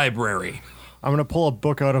the library. I'm gonna pull a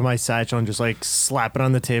book out of my satchel and just like slap it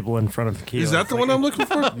on the table in front of Keith. Is that the one I'm looking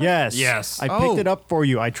for? Yes. Yes. I picked it up for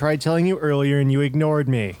you. I tried telling you earlier and you ignored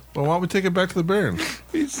me. Well, why don't we take it back to the Baron?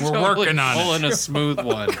 We're working on it. Pulling a smooth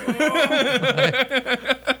one.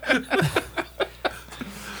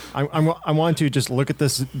 I want to just look at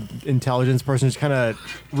this intelligence person, just kind of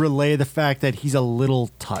relay the fact that he's a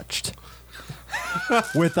little touched.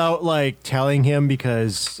 Without like telling him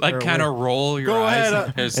because Like kind of roll your Go eyes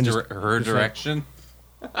ahead, in his and just- her just direction.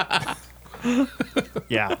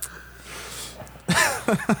 yeah.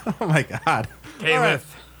 Oh my god. Caleb,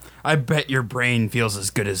 I bet your brain feels as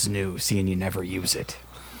good as new, seeing you never use it.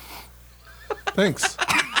 Thanks.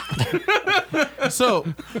 So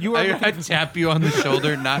you are I tap you on the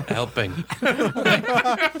shoulder, not helping.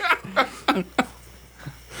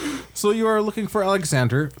 looking for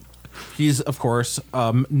Alexander. He's of course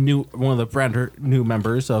one of the brand new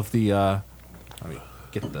members of the. Let me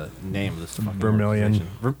get the name of this fucking Vermilion.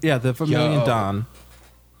 organization. Yeah, the Vermilion Dawn.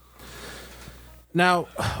 Now,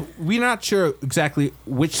 we're not sure exactly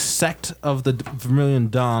which sect of the Vermilion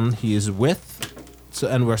Dawn he is with,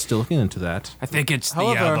 and we're still looking into that. I think it's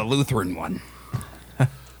However- the Lutheran one.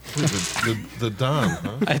 The Don,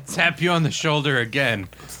 huh? I tap you on the shoulder again.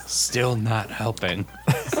 Still not helping.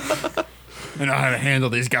 I know how to handle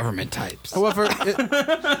these government types. However,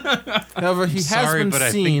 he has Sorry, been but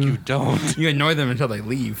I think you seen. don't. You annoy them until they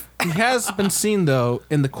leave. He has been seen though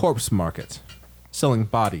in the corpse market, selling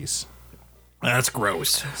bodies, That's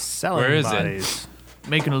gross. Selling Where is it? bodies.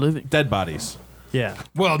 Making a living. dead bodies. Yeah.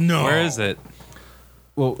 Well, no. Where is it?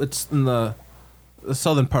 Well, it's in the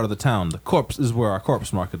southern part of the town. The corpse is where our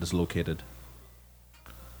corpse market is located.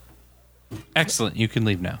 Excellent. You can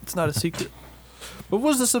leave now. It's not a secret. But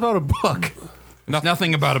what is this about a book?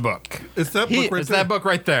 Nothing about a book. It's that book right It's there. that book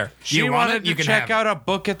right there. She you want wanted it? You to can check have out a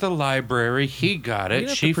book at the library. He got You it.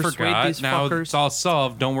 have She to persuade forgot. these Now fuckers. it's all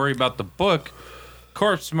solved. Don't worry about the book.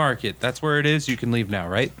 Corpse Market. That's where it is. You can leave now,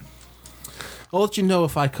 right? I'll let you know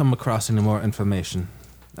if I come across any more information.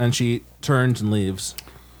 And she turns and leaves. it.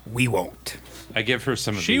 We won't. I give her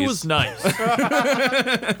some of She these. was nice.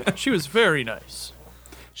 She was very nice.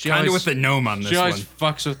 She Kind of always- with the gnome on She this always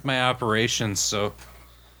one. fucks with my operations, so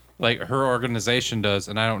like her organization does,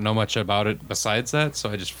 and I don't know much about it besides that, so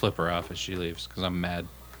I just flip her off as she leaves because I'm mad.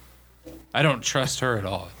 I don't trust her at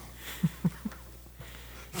all.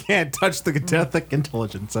 Can't touch the Gadethic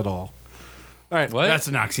intelligence at all. All right. What? That's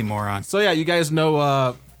an oxymoron. So yeah, you guys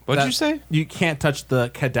know. What'd that you say? You can't touch the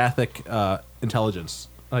Gadethic intelligence.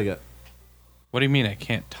 Like it. What do you mean I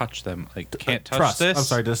can't touch them? Like can't touch Trust. this? I'm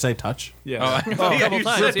sorry. Did I say touch? Oh, I A couple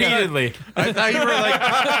times, yeah. Repeatedly. I thought you were like.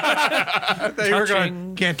 I thought you were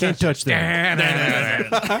going. Touching. Can't touch Touch them.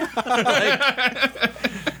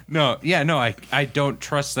 No, yeah, no, I don't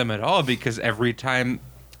trust them at all because every time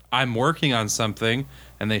I'm working on something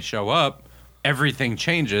and they show up, everything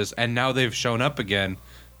changes, and now they've shown up again,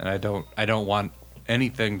 and I don't want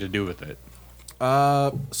anything to do with it.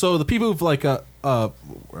 So the people who've like let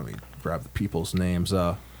me grab the people's names.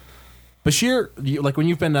 Bashir, like when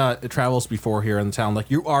you've been travels before here in the town,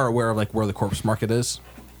 like you are aware of like where the corpse market is.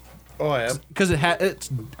 Oh, I am. Because it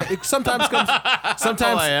sometimes comes.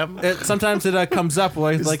 Sometimes I am. Sometimes it comes up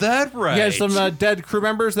with like that right? You have some dead crew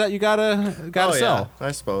members that you gotta Oh, sell. yeah,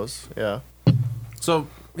 I suppose. Yeah. So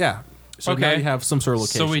yeah. So now Okay. you have some sort of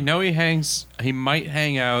location. So we know he might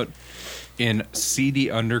hang out in seedy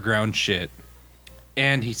underground shit,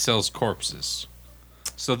 and he sells corpses.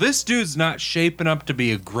 So this dude's not shaping up to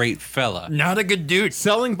be a great fella. Not a good dude.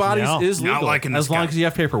 selling bodies No. is Not legal liking as this long guy. as you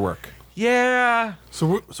have paperwork. Yeah.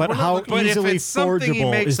 But how But if easily it's something he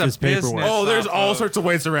forgeable makes is a this paperwork? business- Oh, there's off all of- sorts of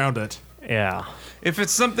ways around it. Yeah. If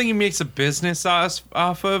it's something he makes a business off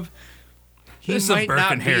of, he This is some might Burke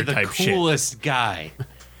not and be Hare the type shit. coolest guy.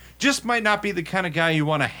 Just might not be the kind of guy you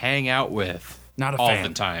want to hang out with Not a all fan. the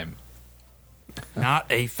time. Not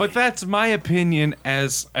a fan. But that's my opinion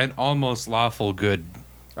as an almost lawful good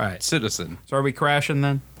All right. citizen. So are we crashing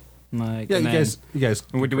then? Like, Yeah, and you then- guys.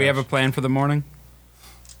 Do we have a plan for the morning?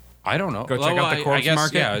 I don't know. Go check out the I corpse guess,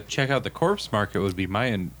 market? Yeah, check out the corpse market would be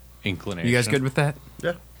my inclination. You guys good with that?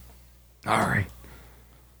 Yeah. All right.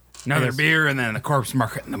 Another guess- beer and then the corpse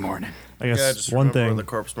market in the morning. I Yeah, guess just one remember where thing. the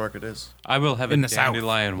corpse market is. I will have In a the south.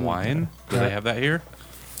 dandelion wine. Do they have that here?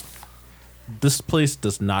 This place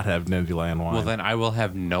does not have dandelion wine. Well, then I will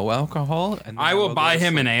have no alcohol. And then I will buy go to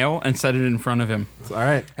him sleep. an ale and set it in front of him. all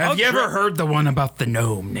right. Have I'll you ever try- heard the one about the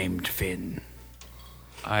gnome named Finn?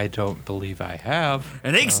 I don't believe I have.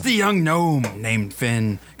 An angsty young gnome named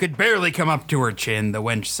Finn could barely come up to her chin. The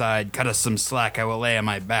wench sighed, "Cut us some slack. I will lay on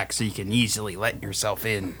my back so you can easily let yourself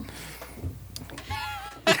in."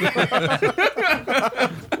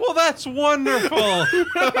 Well, that's wonderful.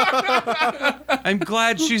 I'm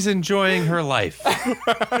glad she's enjoying her life.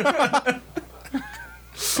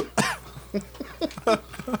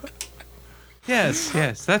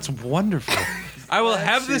 Yes, that's wonderful. I will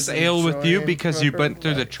have this she's ale with you enjoying because you her went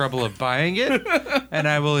through the trouble of buying it, and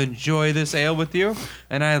I will enjoy this ale with you.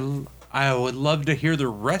 And I would love to hear the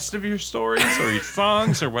rest of your stories or your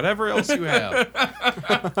songs or whatever else you have.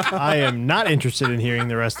 I am not interested in hearing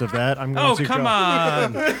the rest of that. I'm going Oh, to come go.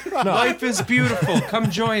 on. Life is beautiful.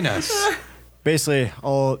 Come join us. Basically,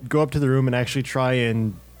 I'll go up to the room and actually try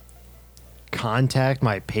and contact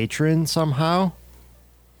my patron somehow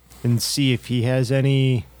and see if he has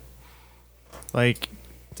any. Like,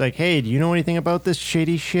 it's like, hey, do you know anything about this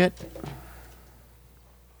shady shit?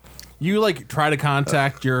 You like try to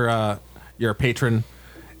contact your patron.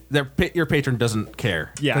 Your patron doesn't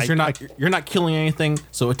care. Yeah, because you're not killing anything,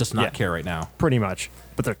 so it does not Yeah. care right now. Pretty much.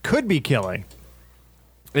 But there could be killing.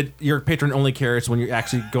 Your patron only cares when you're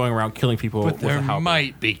actually going around killing people But with a there halberd.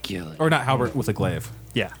 might be killing. Or not halberd, with a glaive.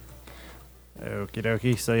 Yeah. Okie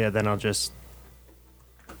dokie. So, yeah, then I'll just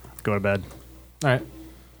go to bed. All right.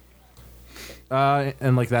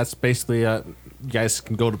 And like that's basically you guys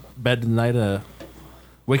can go to bed tonight,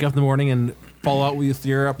 wake up in the morning, and follow out with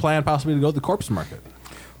your plan, possibly to go to the corpse market.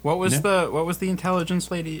 What was the intelligence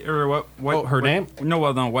lady or what? Her name? No,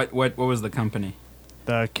 well, no. What was the company?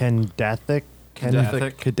 The Cadethic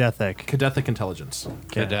Cadethic Intelligence.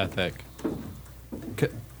 Cadethic.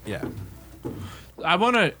 Yeah. I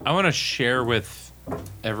wanna share with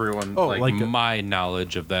everyone my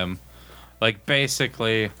knowledge of them. Like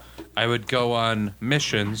basically, I would go on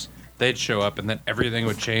missions, they'd show up, and then everything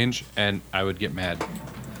would change, and I would get mad.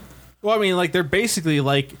 Well, I mean, like they're basically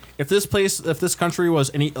like if this country was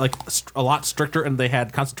a lot stricter and they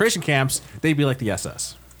had concentration camps, they'd be like the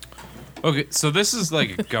SS. Okay, so this is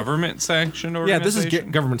like a government sanctioned Yeah, organization. this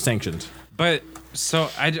is government sanctioned. But so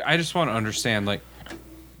I just want to understand, like,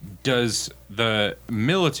 does the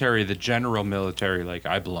military, the general military, like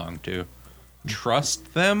I belong to,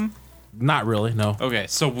 trust them? Not really, no. Okay,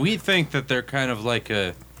 so we think that they're kind of like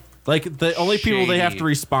the only people they have shady. to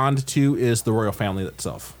respond to is the royal family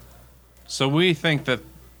itself. So we think that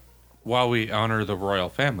while we honor the royal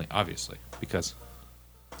family, obviously, because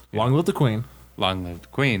Long live the queen. long live the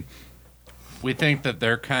queen, we think that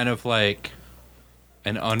they're kind of like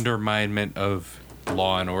an underminement of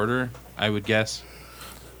law and order, I would guess.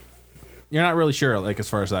 You're not really sure, like as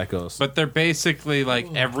far as that goes. But they're basically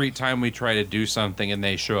like every time we try to do something and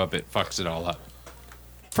they show up, it fucks it all up.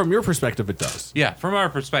 From your perspective, it does. Yeah, from our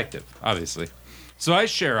perspective, obviously. So I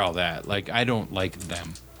share all that. Like, I don't like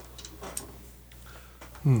them.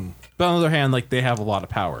 But on the other hand, like they have a lot of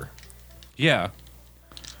power. Yeah.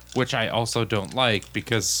 Which I also don't like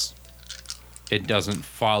because it doesn't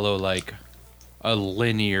follow like a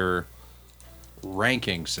linear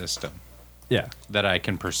ranking system Yeah. that I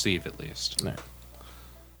can perceive at least. Yeah.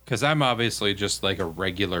 Because I'm obviously just like a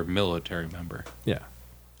regular military member. Yeah.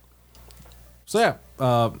 So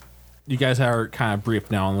yeah, you guys are kind of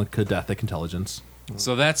briefed now on the Cadethic Intelligence.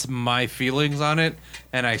 So that's my feelings on it,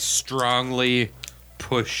 and I strongly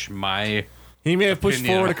push my He may have pushed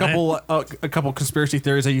opinion forward on a couple conspiracy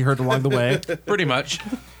theories that you heard along the way. pretty much.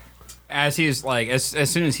 As he's like, as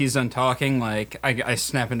soon as he's done talking, like I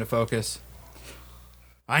snap into focus.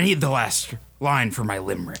 I need the last line for my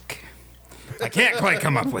limerick. I can't quite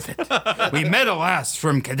come up with it. We met a lass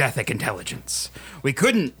from Cadethic Intelligence. We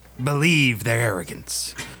couldn't believe their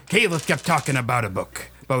arrogance. Kayla kept talking about a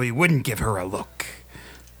book, but we wouldn't give her a look.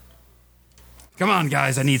 Come on,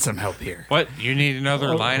 guys, I need some help here. What? You need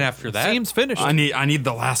another line after that? Seems finished. I need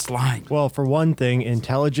the last line. Well, for one thing,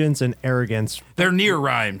 intelligence and arrogance. They're near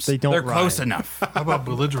rhymes. They don't They're close rhyme. enough. How about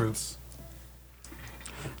belligerence?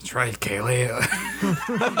 That's right, Kayla.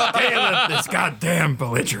 Kayla is goddamn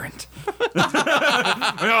belligerent.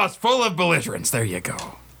 No, it's full of belligerence. There you go.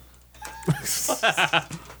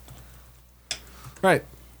 Right.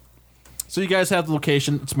 So you guys have the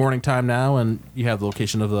location. It's morning time now, and you have the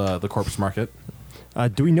location of the corpse market.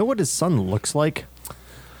 Do we know what his son looks like?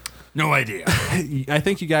 No idea. I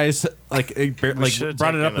think you guys should've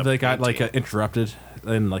brought it up, taken but a they got peek. interrupted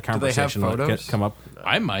in like they have conversation. photos? Come up.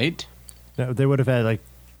 I might. No, they would have had like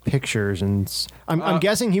pictures, and I'm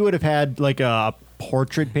guessing he would have had like a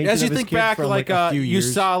portrait painted. As you of his think kid back, from, like a few you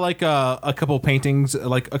years. saw like a couple of paintings,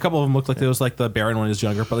 like a couple of them looked like it was like the Baron when he was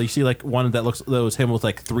younger, but you see like one that was him with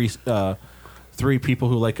like three people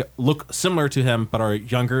who like look similar to him but are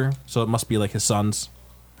younger, so it must be like his sons.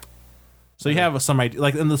 So you have some idea,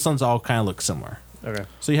 like, and the sons all kind of look similar. Okay.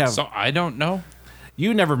 So you have So I don't know.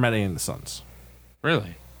 you never met any of the sons.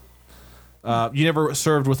 Really? You never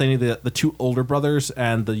served with any of the two older brothers,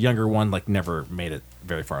 and the younger one like never made it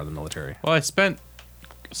very far in the military. Well, I spent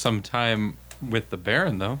some time with the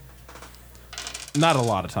Baron, though. Not a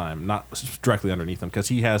lot of time, not directly underneath him, because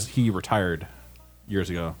he retired years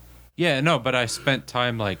ago. Yeah, no, but I spent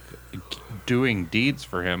time, like, doing deeds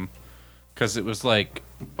for him. Because it was, like,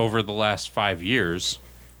 over the last 5 years.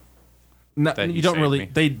 No, That you he don't saved really.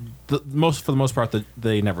 me. For the most part,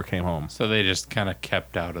 they never came home. So they just kind of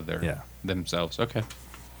kept out of there themselves. Okay.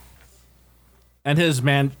 And his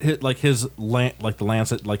land, like the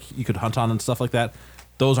lands that like you could hunt on and stuff like that,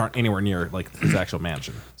 those aren't anywhere near like his actual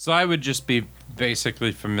mansion. So I would just be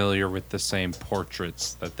basically familiar with the same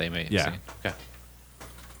portraits that they made. Yeah. Okay.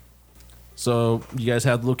 So you guys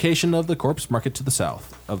have the location of the corpse market to the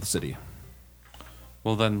south of the city.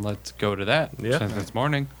 Well, then let's go to that. Yeah. Since it's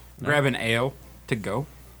morning. Grab an ale to go.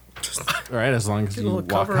 All right, as long as Get a you little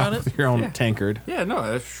walk cover on out it. with your own tankard. Yeah, no,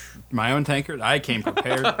 that's my own tankard. I came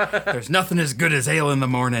prepared. There's nothing as good as ale in the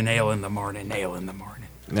morning, ale in the morning, ale in the morning.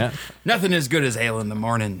 Yeah. Nothing as good as ale in the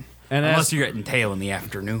morning, And unless as- you're getting tail in the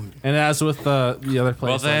afternoon. And as with the other place,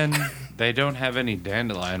 Well, then they don't have any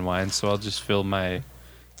dandelion wine, so I'll just fill my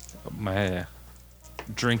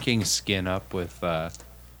drinking skin up with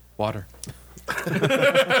water. You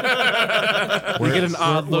get an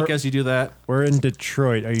odd look as you do that. We're in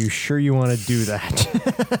Detroit. Are you sure you want to do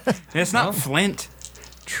that? It's not Flint.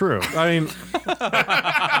 True. I mean,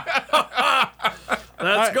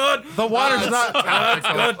 That's good. the water's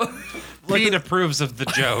not Pete approves of the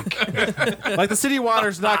joke. like the city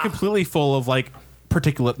water's not completely full of like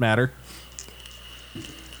particulate matter.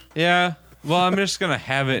 Yeah. Well, I'm just gonna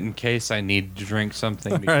have it in case I need to drink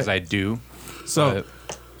something because I do. So,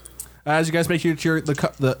 as you guys make your to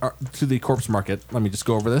the corpse market, let me just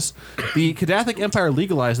go over this. The Cadathic Empire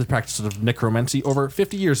legalized the practice of necromancy over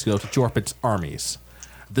 50 years ago to shore up its armies.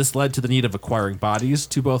 This led to the need of acquiring bodies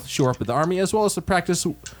to both shore up the army as well as the practice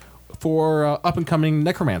for up-and-coming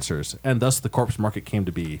necromancers, and thus the corpse market came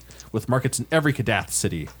to be, with markets in every Kadath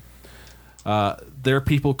city. There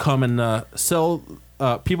people come and sell.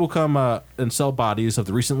 People come and sell bodies of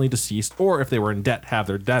the recently deceased, or if they were in debt, have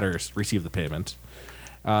their debtors receive the payment.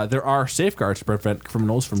 There are safeguards to prevent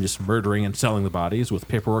criminals from just murdering and selling the bodies, with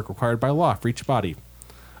paperwork required by law for each body.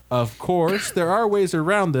 Of course, there are ways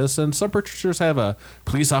around this, and some purchasers have a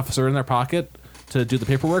police officer in their pocket to do the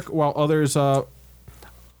paperwork, while others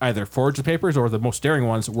either forge the papers or the most daring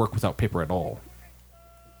ones work without paper at all.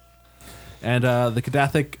 And the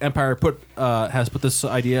Cadathic Empire has put this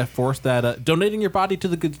idea forth that donating your body to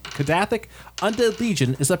the Cadathic Undead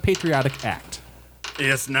Legion is a patriotic act.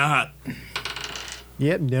 It's not.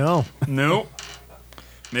 Yep. No. Nope.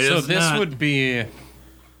 So this would be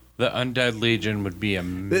the Undead Legion would be a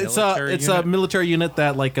military It's unit? a military unit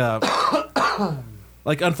that like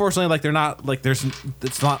like unfortunately like they're not like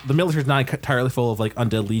it's not the military's not entirely full of like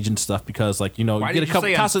Undead Legion stuff because like you know Why you get did a couple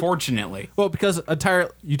you say constant, unfortunately? well because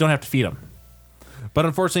you don't have to feed them. But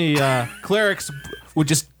unfortunately, clerics would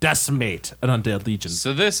just decimate an Undead Legion.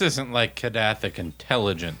 So this isn't like Cadathic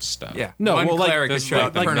intelligence stuff. Yeah. No, One well, like- cleric This is is like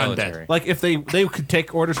like the turn military. undead. Like if they could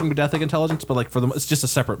take orders from Cadathic intelligence, but like for them, it's just a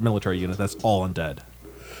separate military unit that's all undead.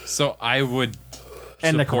 So I would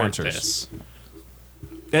And support necromancers. this.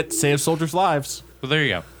 It saves soldiers' lives, Well, there you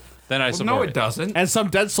go. Then I Well, support no, it doesn't. and some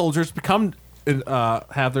dead soldiers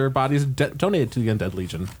have their bodies donated to the Undead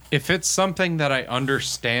Legion. If it's something that I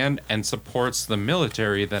understand and supports the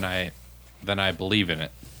military, then I believe in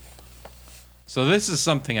it. So this is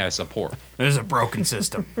something I support. It is a broken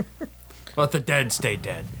system. Let the dead stay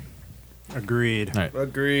dead. Agreed. Right.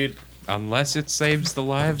 Agreed. Unless it saves the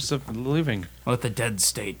lives of the living. Let the dead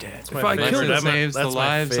stay dead. If I kill favorite- them, saves the That's my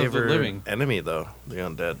lives of the favorite living. enemy, though. The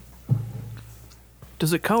undead.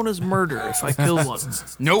 does it count as murder if I kill one?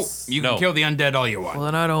 Nope. You can No. kill the undead all you want. Well,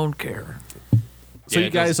 then I don't care. So Yeah, you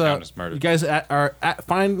it guys, doesn't count as murder. you guys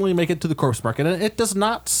finally make it to the corpse market, and it does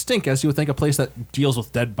not stink as you would think a place that deals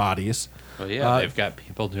with dead bodies. Well, yeah, Uh, they've got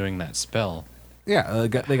people doing that spell. Yeah, they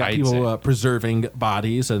got I'd people say. preserving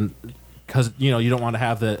bodies, and because you don't want to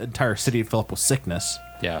have the entire city fill up with sickness.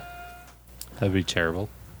 Yeah. That'd be terrible.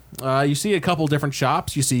 You see a couple different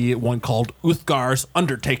shops. You see one called Uthgar's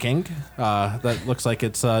Undertaking. That looks like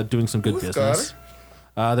it's doing some good business.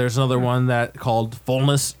 There's another one that called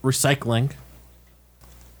Fullness Recycling.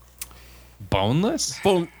 Boneless?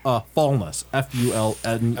 Fullness.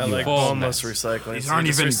 FULN. I like Boneless. boneless recycling. These So aren't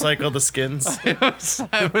you just even- recycle the skins.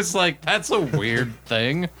 I was like, that's a weird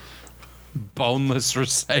thing. Boneless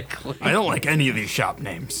recycling. I don't like any of these shop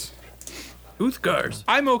names. Uthgars.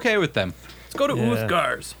 I'm okay with them. Let's go to Yeah.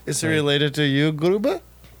 Uthgars. Is it related to you, Gruba?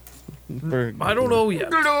 Or I don't know yet.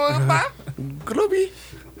 Gruby?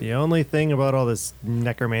 The only thing about all this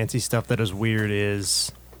necromancy stuff that is weird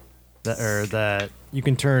is that you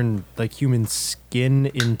can turn like human skin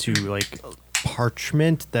into like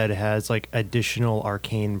parchment that has like additional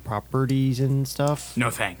arcane properties and stuff. No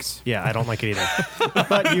thanks. Yeah, I don't like it either.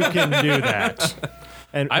 But you can do that.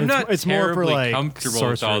 And I'm not it's more for terribly like comfortable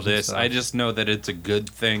with all sorcerers and this. stuff. I just know that it's a good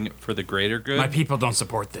thing for the greater good. My people don't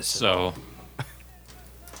support this. So,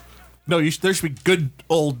 No, there should be good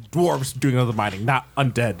old dwarves doing all the mining, not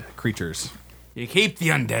undead creatures. You keep the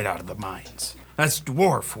undead out of the mines. That's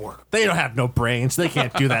dwarf work. They don't have no brains. They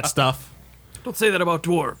can't do that stuff. Don't say that about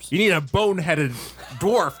dwarves. You need a boneheaded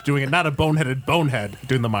dwarf doing it, not a boneheaded bonehead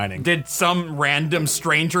doing the mining. Did some random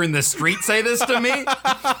stranger in the street say this to me?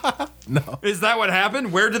 No. Is that what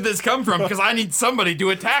happened? Where did this come from? Because I need somebody to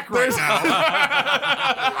attack right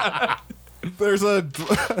now. There's a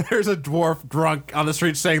dwarf drunk on the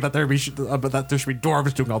street saying that there should be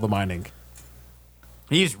dwarves doing all the mining.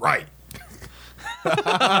 He's right.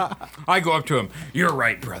 I go up to him. You're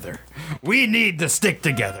right, brother. We need to stick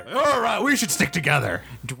together. All right, we should stick together.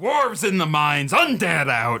 Dwarves in the mines, undead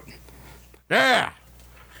out. Yeah.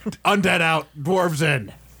 Undead out, dwarves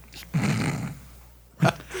in.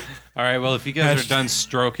 All right. Well, if you guys are done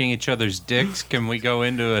stroking each other's dicks, can we go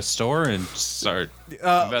into a store and start?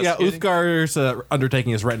 Yeah, investigating? Uthgar's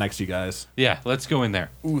undertaking is right next to you guys. Yeah, let's go in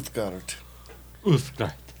there. Uthgard.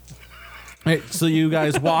 Uthgar. Right, so you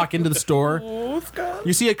guys walk into the store.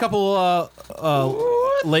 You see a couple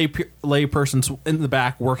lay persons in the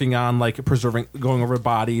back working on like going over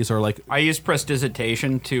bodies or like. I use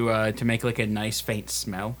prestidigitation to make like a nice faint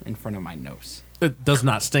smell in front of my nose. It does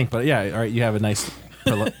not stink, but yeah, all right. You have a nice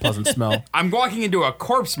pleasant smell. I'm walking into a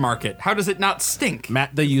corpse market. How does it not stink?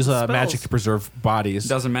 They use magic to preserve bodies.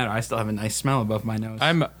 Doesn't matter. I still have a nice smell above my nose.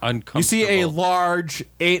 I'm uncomfortable. You see a large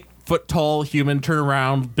 8-foot-tall human turn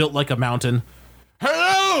around, built like a mountain.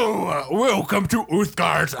 Hello! Welcome to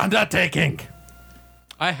Uthgar's undertaking.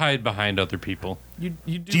 I hide behind other people. You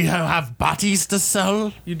Do you have bodies to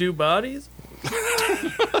sell? You do bodies?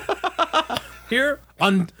 Here?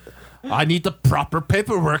 I need the proper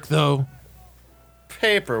paperwork, though.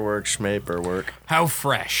 Paperwork, schmaperwork. How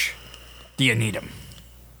fresh do you need them?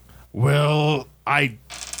 Well, I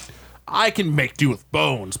can make do with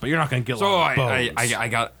bones, but you're not going to get a So lot of I bones.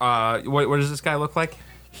 got. What does this guy look like?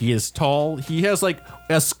 He is tall. He has like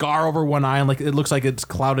a scar over one eye, and like it looks like it's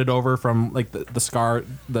clouded over from like the scar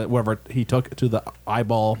that whatever he took to the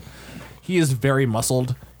eyeball. He is very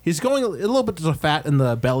muscled. He's going a little bit to fat in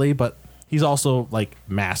the belly, but he's also like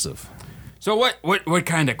massive. So what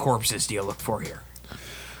kind of corpses do you look for here?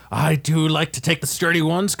 I do like to take the sturdy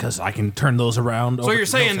ones because I can turn those around. So you're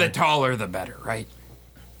saying the taller the better, right?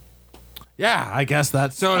 Yeah, I guess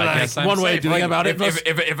that's So I like, guess I'm one way of safe. doing like, about it.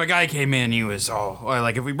 if a guy came in, he was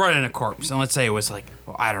like if we brought in a corpse, and let's say it was like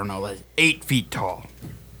I don't know, like 8 feet tall.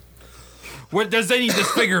 What does any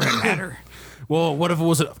disfigurement matter? Well, what if it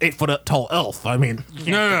was an 8-foot tall elf? I mean,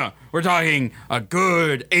 No. We're talking a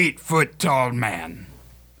good 8-foot tall man.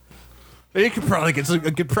 you could probably get a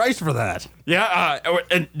good price for that. Yeah,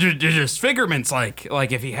 and the disfigurements like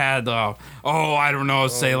if he had I don't know,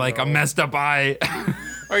 say like a messed up eye.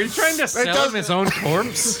 Are you trying to sell him his own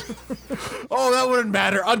corpse? Oh, that wouldn't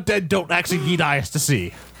matter. Undead don't actually need eyes to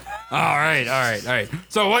see. All right.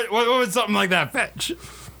 So what would something like that fetch?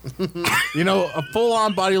 You know, a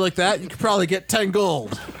full-on body like that, you could probably get 10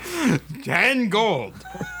 gold. 10 gold.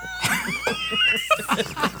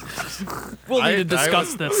 We'll need to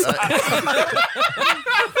discuss this.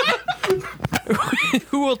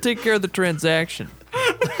 Who will take care of the transaction?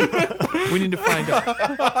 We need to find out.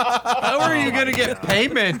 How are you going to get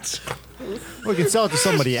payment? We can sell it to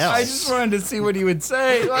somebody else. I just wanted to see what he would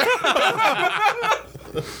say.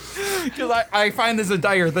 Because I find this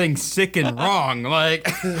entire thing sick and wrong. Like,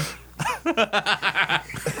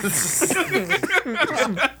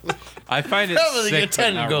 I find it sick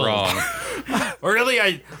but not wrong. really,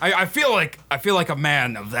 I feel like a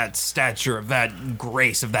man of that stature, of that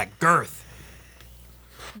grace, of that girth.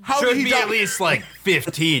 How Should did he be die? at least like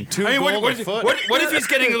 15. I mean, gold a foot. what if he's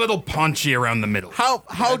getting a little punchy around the middle? How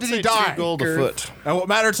did he die? 2 gold a foot. And what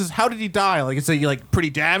matters is how did he die? Like, is he like pretty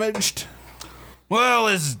damaged? Well,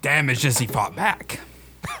 as damaged as he fought back.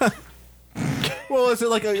 Well, is it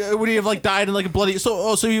like would he have like died in like a bloody?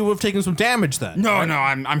 So he would have taken some damage then. No,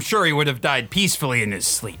 I'm sure he would have died peacefully in his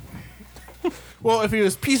sleep. Well, if he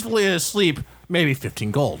was peacefully asleep, maybe 15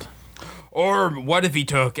 gold. Or what if he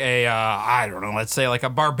took a, I don't know, let's say like a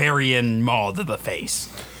barbarian maul to the face?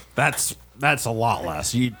 That's a lot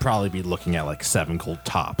less. You'd probably be looking at like 7 gold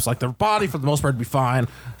tops. Like the body for the most part would be fine.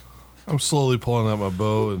 I'm slowly pulling out my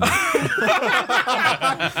bow and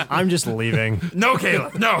I'm just leaving. No,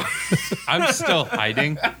 Caleb, no. I'm still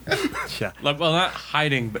hiding. Yeah. Well, not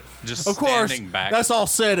hiding, but just Of course, standing back. that's all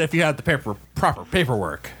said if you had the proper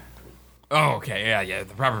paperwork. Oh, okay, yeah,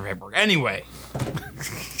 the proper paperwork. Anyway,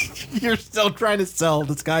 You're still trying to sell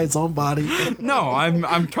this guy his own body. no,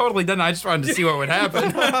 I'm totally done. I just wanted to see what would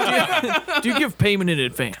happen. Do you give payment in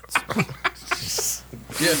advance?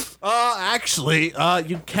 Actually,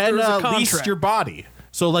 you can There's a lease contract. your body.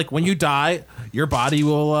 So, like, when you die, your body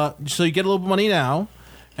will. So you get a little money now,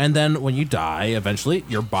 and then when you die, eventually,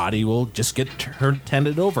 your body will just get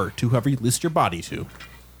tended over to whoever you leased your body to.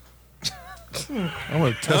 I'm gonna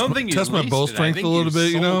I don't think you test my leased bow it. I strength think a little you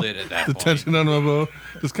bit. You know, sold it at that the point. tension on my bow.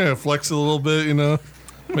 Just kind of flex it a little bit. You know,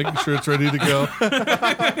 making sure it's ready to go.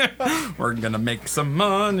 We're gonna make some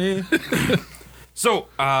money. So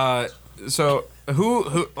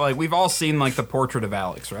who like we've all seen like the portrait of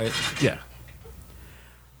Alex, right? Yeah.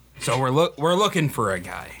 So we're looking for a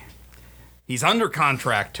guy. He's under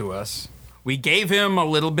contract to us. We gave him a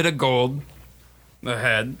little bit of gold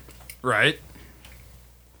ahead, right?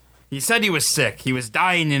 He said he was sick. He was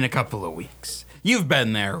dying in a couple of weeks. You've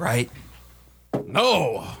been there, right?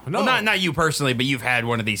 No. Well, not you personally, but you've had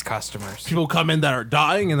one of these customers. People come in that are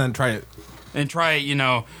dying and then try it. And try it,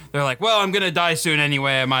 they're like, well, I'm going to die soon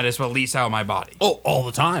anyway. I might as well lease out my body. Oh, all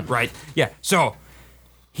the time. Right. Yeah. So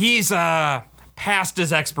he's past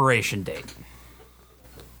his expiration date.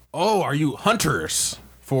 Oh, are you hunters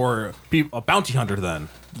for a bounty hunter then?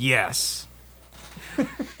 Yes.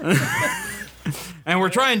 And we're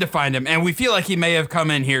trying to find him, and we feel like he may have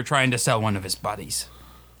come in here trying to sell one of his buddies.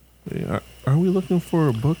 Yeah, are we looking for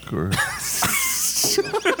a book or?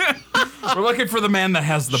 We're looking for the man that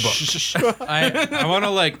has the book. I want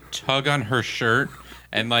to tug on her shirt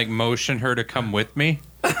and motion her to come with me.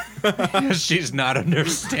 She's not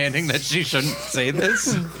understanding that she shouldn't say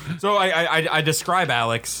this. So I describe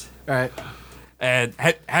Alex. All right. And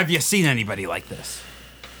have you seen anybody like this?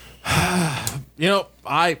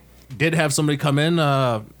 I did have somebody come in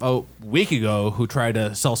a week ago who tried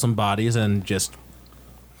to sell some bodies and just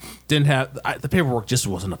didn't have the paperwork. Just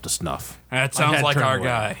wasn't up to snuff. That sounds like our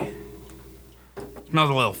guy. Smells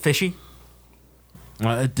a little fishy.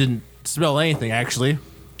 It didn't smell anything actually.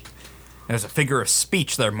 There's a figure of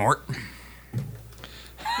speech there, Mort.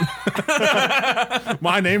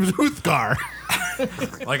 My name's Uthgar.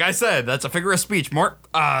 Like I said, that's a figure of speech, Mort.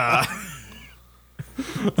 But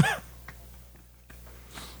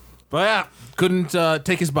yeah, couldn't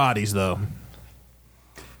take his bodies though.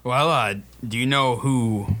 Well, do you know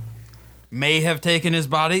who may have taken his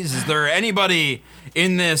bodies? Is there anybody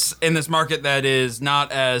in this market that is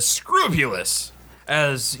not as scrupulous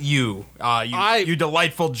as you? You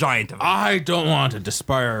delightful giant of it. I don't want to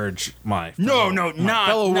disparage my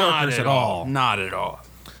fellow workers at all. Not at all.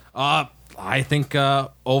 I think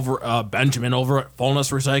over Benjamin over at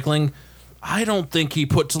Fullness Recycling, I don't think he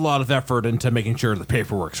puts a lot of effort into making sure the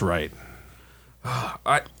paperwork's right.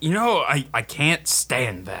 I can't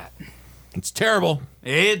stand that. It's terrible.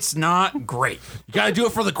 It's not great. You gotta do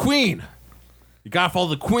it for the Queen. You gotta follow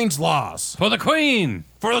the Queen's laws. For the Queen!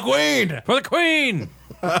 For the Queen! For the Queen!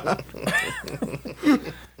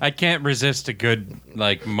 I can't resist a good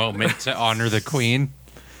moment to honor the Queen.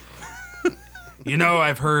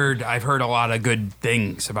 I've heard a lot of good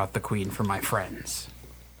things about the Queen from my friends.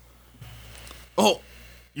 Oh,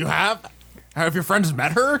 you have? Have your friends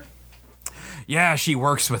met her? Yeah, she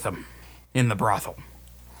works with them in the brothel.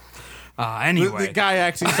 Anyway. The guy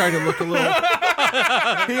actually started to look a little...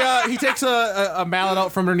 he takes a mallet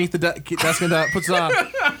out from underneath the desk and puts it on.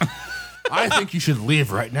 I think you should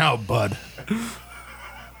leave right now, bud.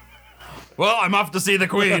 Well, I'm off to see the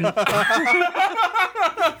Queen.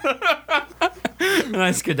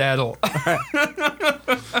 Nice skedaddle.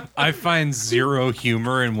 I find zero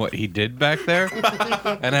humor in what he did back there,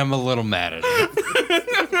 and I'm a little mad at him.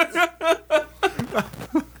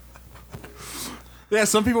 Yeah,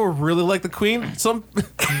 some people really like the Queen. Some...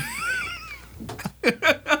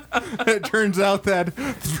 It turns out that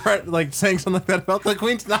saying something like that about the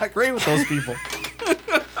Queen's not great with those people.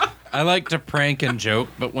 I like to prank and joke,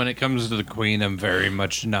 but when it comes to the Queen, I'm very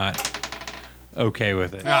much not okay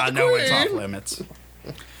with it. No, it's off limits.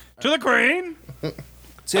 To the Queen!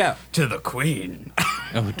 So yeah, To the Queen.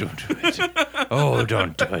 Oh, don't do it. Oh,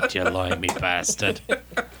 don't do it, you limey bastard.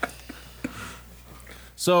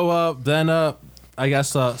 so then I guess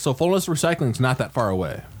so Fullness Recycling's not that far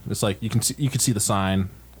away. It's you can see the sign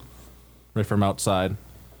right from outside.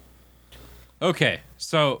 Okay,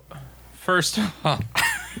 so first of all,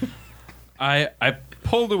 I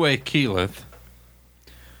pulled away Keyleth,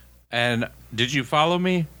 and did you follow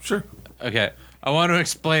me? Sure. Okay, I want to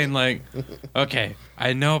explain, okay,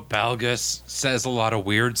 I know Balgus says a lot of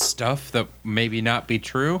weird stuff that maybe not be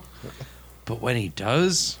true, but when he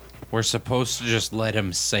does, we're supposed to just let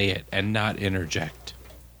him say it and not interject.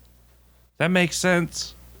 That makes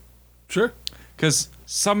sense? Sure. Because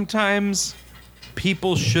sometimes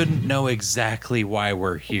people shouldn't know exactly why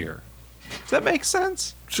we're here. Does that make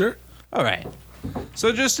sense? Sure. All right.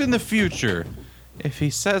 So just in the future, if he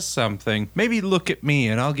says something, maybe look at me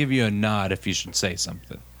and I'll give you a nod if you should say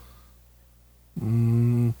something.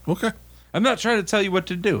 Okay. I'm not trying to tell you what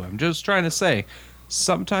to do. I'm just trying to say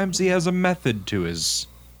sometimes he has a method to his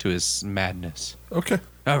madness. Okay.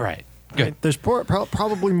 All right. Good. There's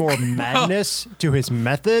probably more madness to his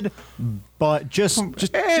method, but just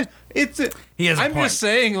He has a I'm point. just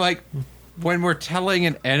saying, when we're telling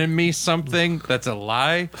an enemy something that's a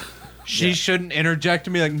lie, she shouldn't interject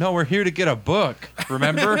and be like, no, we're here to get a book.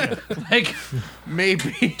 Remember?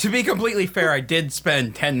 Maybe. To be completely fair, I did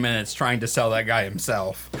spend 10 minutes trying to sell that guy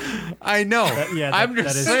himself. I know. I'm that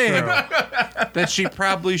just is saying true. that she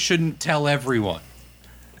probably shouldn't tell everyone.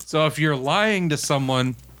 So if you're lying to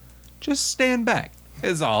someone, just stand back,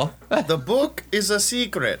 is all. The book is a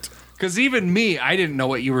secret. Because even me, I didn't know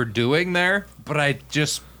what you were doing there, but I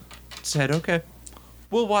just said, okay,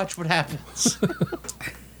 we'll watch what happens.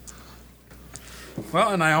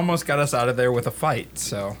 Well, and I almost got us out of there with a fight,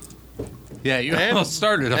 so. Yeah, you almost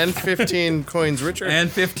started. And 15 coins richer. And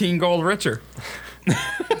 15 gold richer.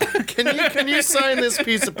 Can you sign this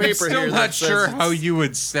piece of paper Still here? not that sure says how you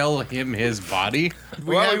would sell him his body.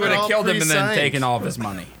 Well, we have would it have all killed him and then pre-signed. taken all of his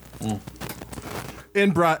money.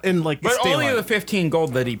 In like But it's only daylight. the 15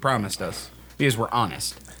 gold that he promised us, because we're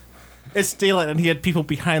honest. It's daylight, and he had people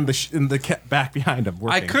behind in the back behind him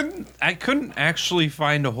working. I couldn't actually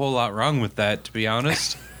find a whole lot wrong with that, to be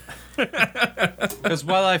honest. Because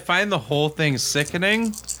while I find the whole thing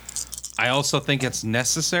sickening, I also think it's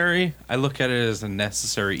necessary. I look at it as a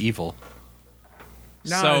necessary evil.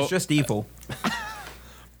 No, it's just evil.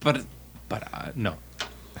 But no.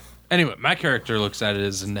 Anyway, my character looks at it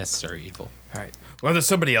as a necessary evil. All right. Well, does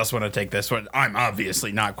somebody else want to take this one? I'm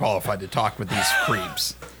obviously not qualified to talk with these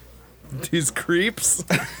creeps. these creeps.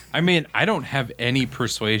 I mean, I don't have any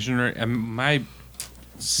persuasion, and my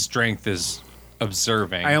strength is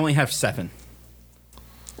observing. I only have 7.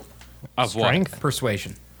 Of Strength?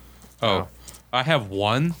 Persuasion. what? Oh, I have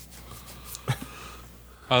 1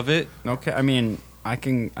 of it. Okay, I mean, I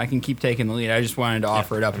can keep taking the lead. I just wanted to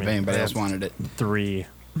offer it up if anybody else wanted it. 3.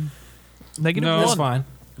 Negative No. one. That's fine.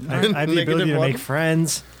 I have the Negative ability to one? make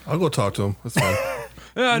friends. I'll go talk to him. That's fine.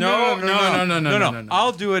 No.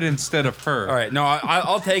 I'll do it instead of her. All right, no,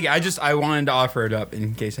 I'll take it. I wanted to offer it up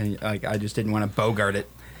in case I just didn't want to bogart it.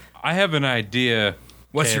 I have an idea.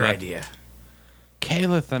 What's your Caleb. idea?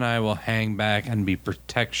 Caleb and I will hang back and be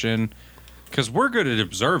protection, because we're good at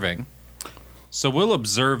observing. So we'll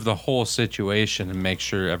observe the whole situation and make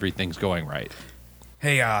sure everything's going right.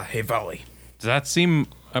 Hey, Volley. Does that seem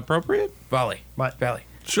appropriate? Volley. What? Volley.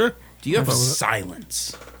 Sure. Do you have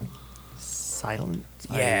silence? Silent.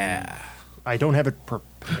 Yeah. I don't have it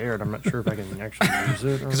prepared. I'm not sure if I can actually use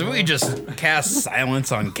it. Because if we just cast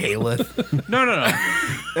silence on Caleb. No.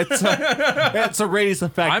 It's a radius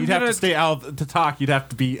effect. I'm You'd have gonna- to stay out to talk. You'd have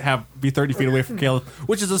to be 30 feet away from Caleb,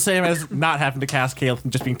 which is the same as not having to cast Caleb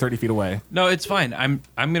and just being 30 feet away. No, it's fine. I'm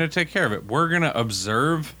gonna take care of it. We're gonna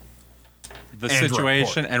observe the And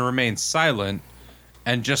situation report. and remain silent,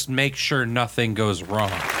 and just make sure nothing goes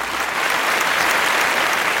wrong.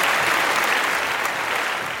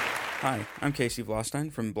 Hi, I'm Casey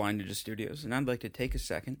Vlostein from Blind Ninja Studios, and I'd like to take a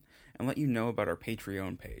second and let you know about our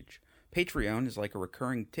Patreon page. Patreon is like a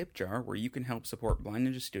recurring tip jar where you can help support Blind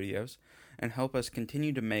Ninja Studios and help us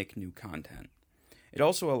continue to make new content. It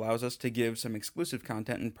also allows us to give some exclusive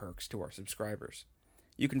content and perks to our subscribers.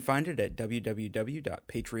 You can find it at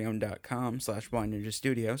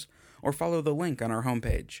www.patreon.com/blindninjastudios or follow the link on our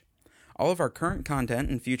homepage. All of our current content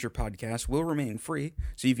and future podcasts will remain free,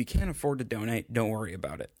 so if you can't afford to donate, don't worry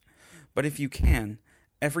about it. But if you can,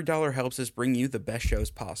 every dollar helps us bring you the best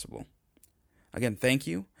shows possible. Again, thank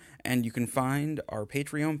you, and you can find our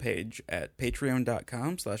Patreon page at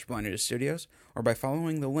patreon.com/blindninjastudios or by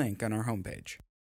following the link on our homepage.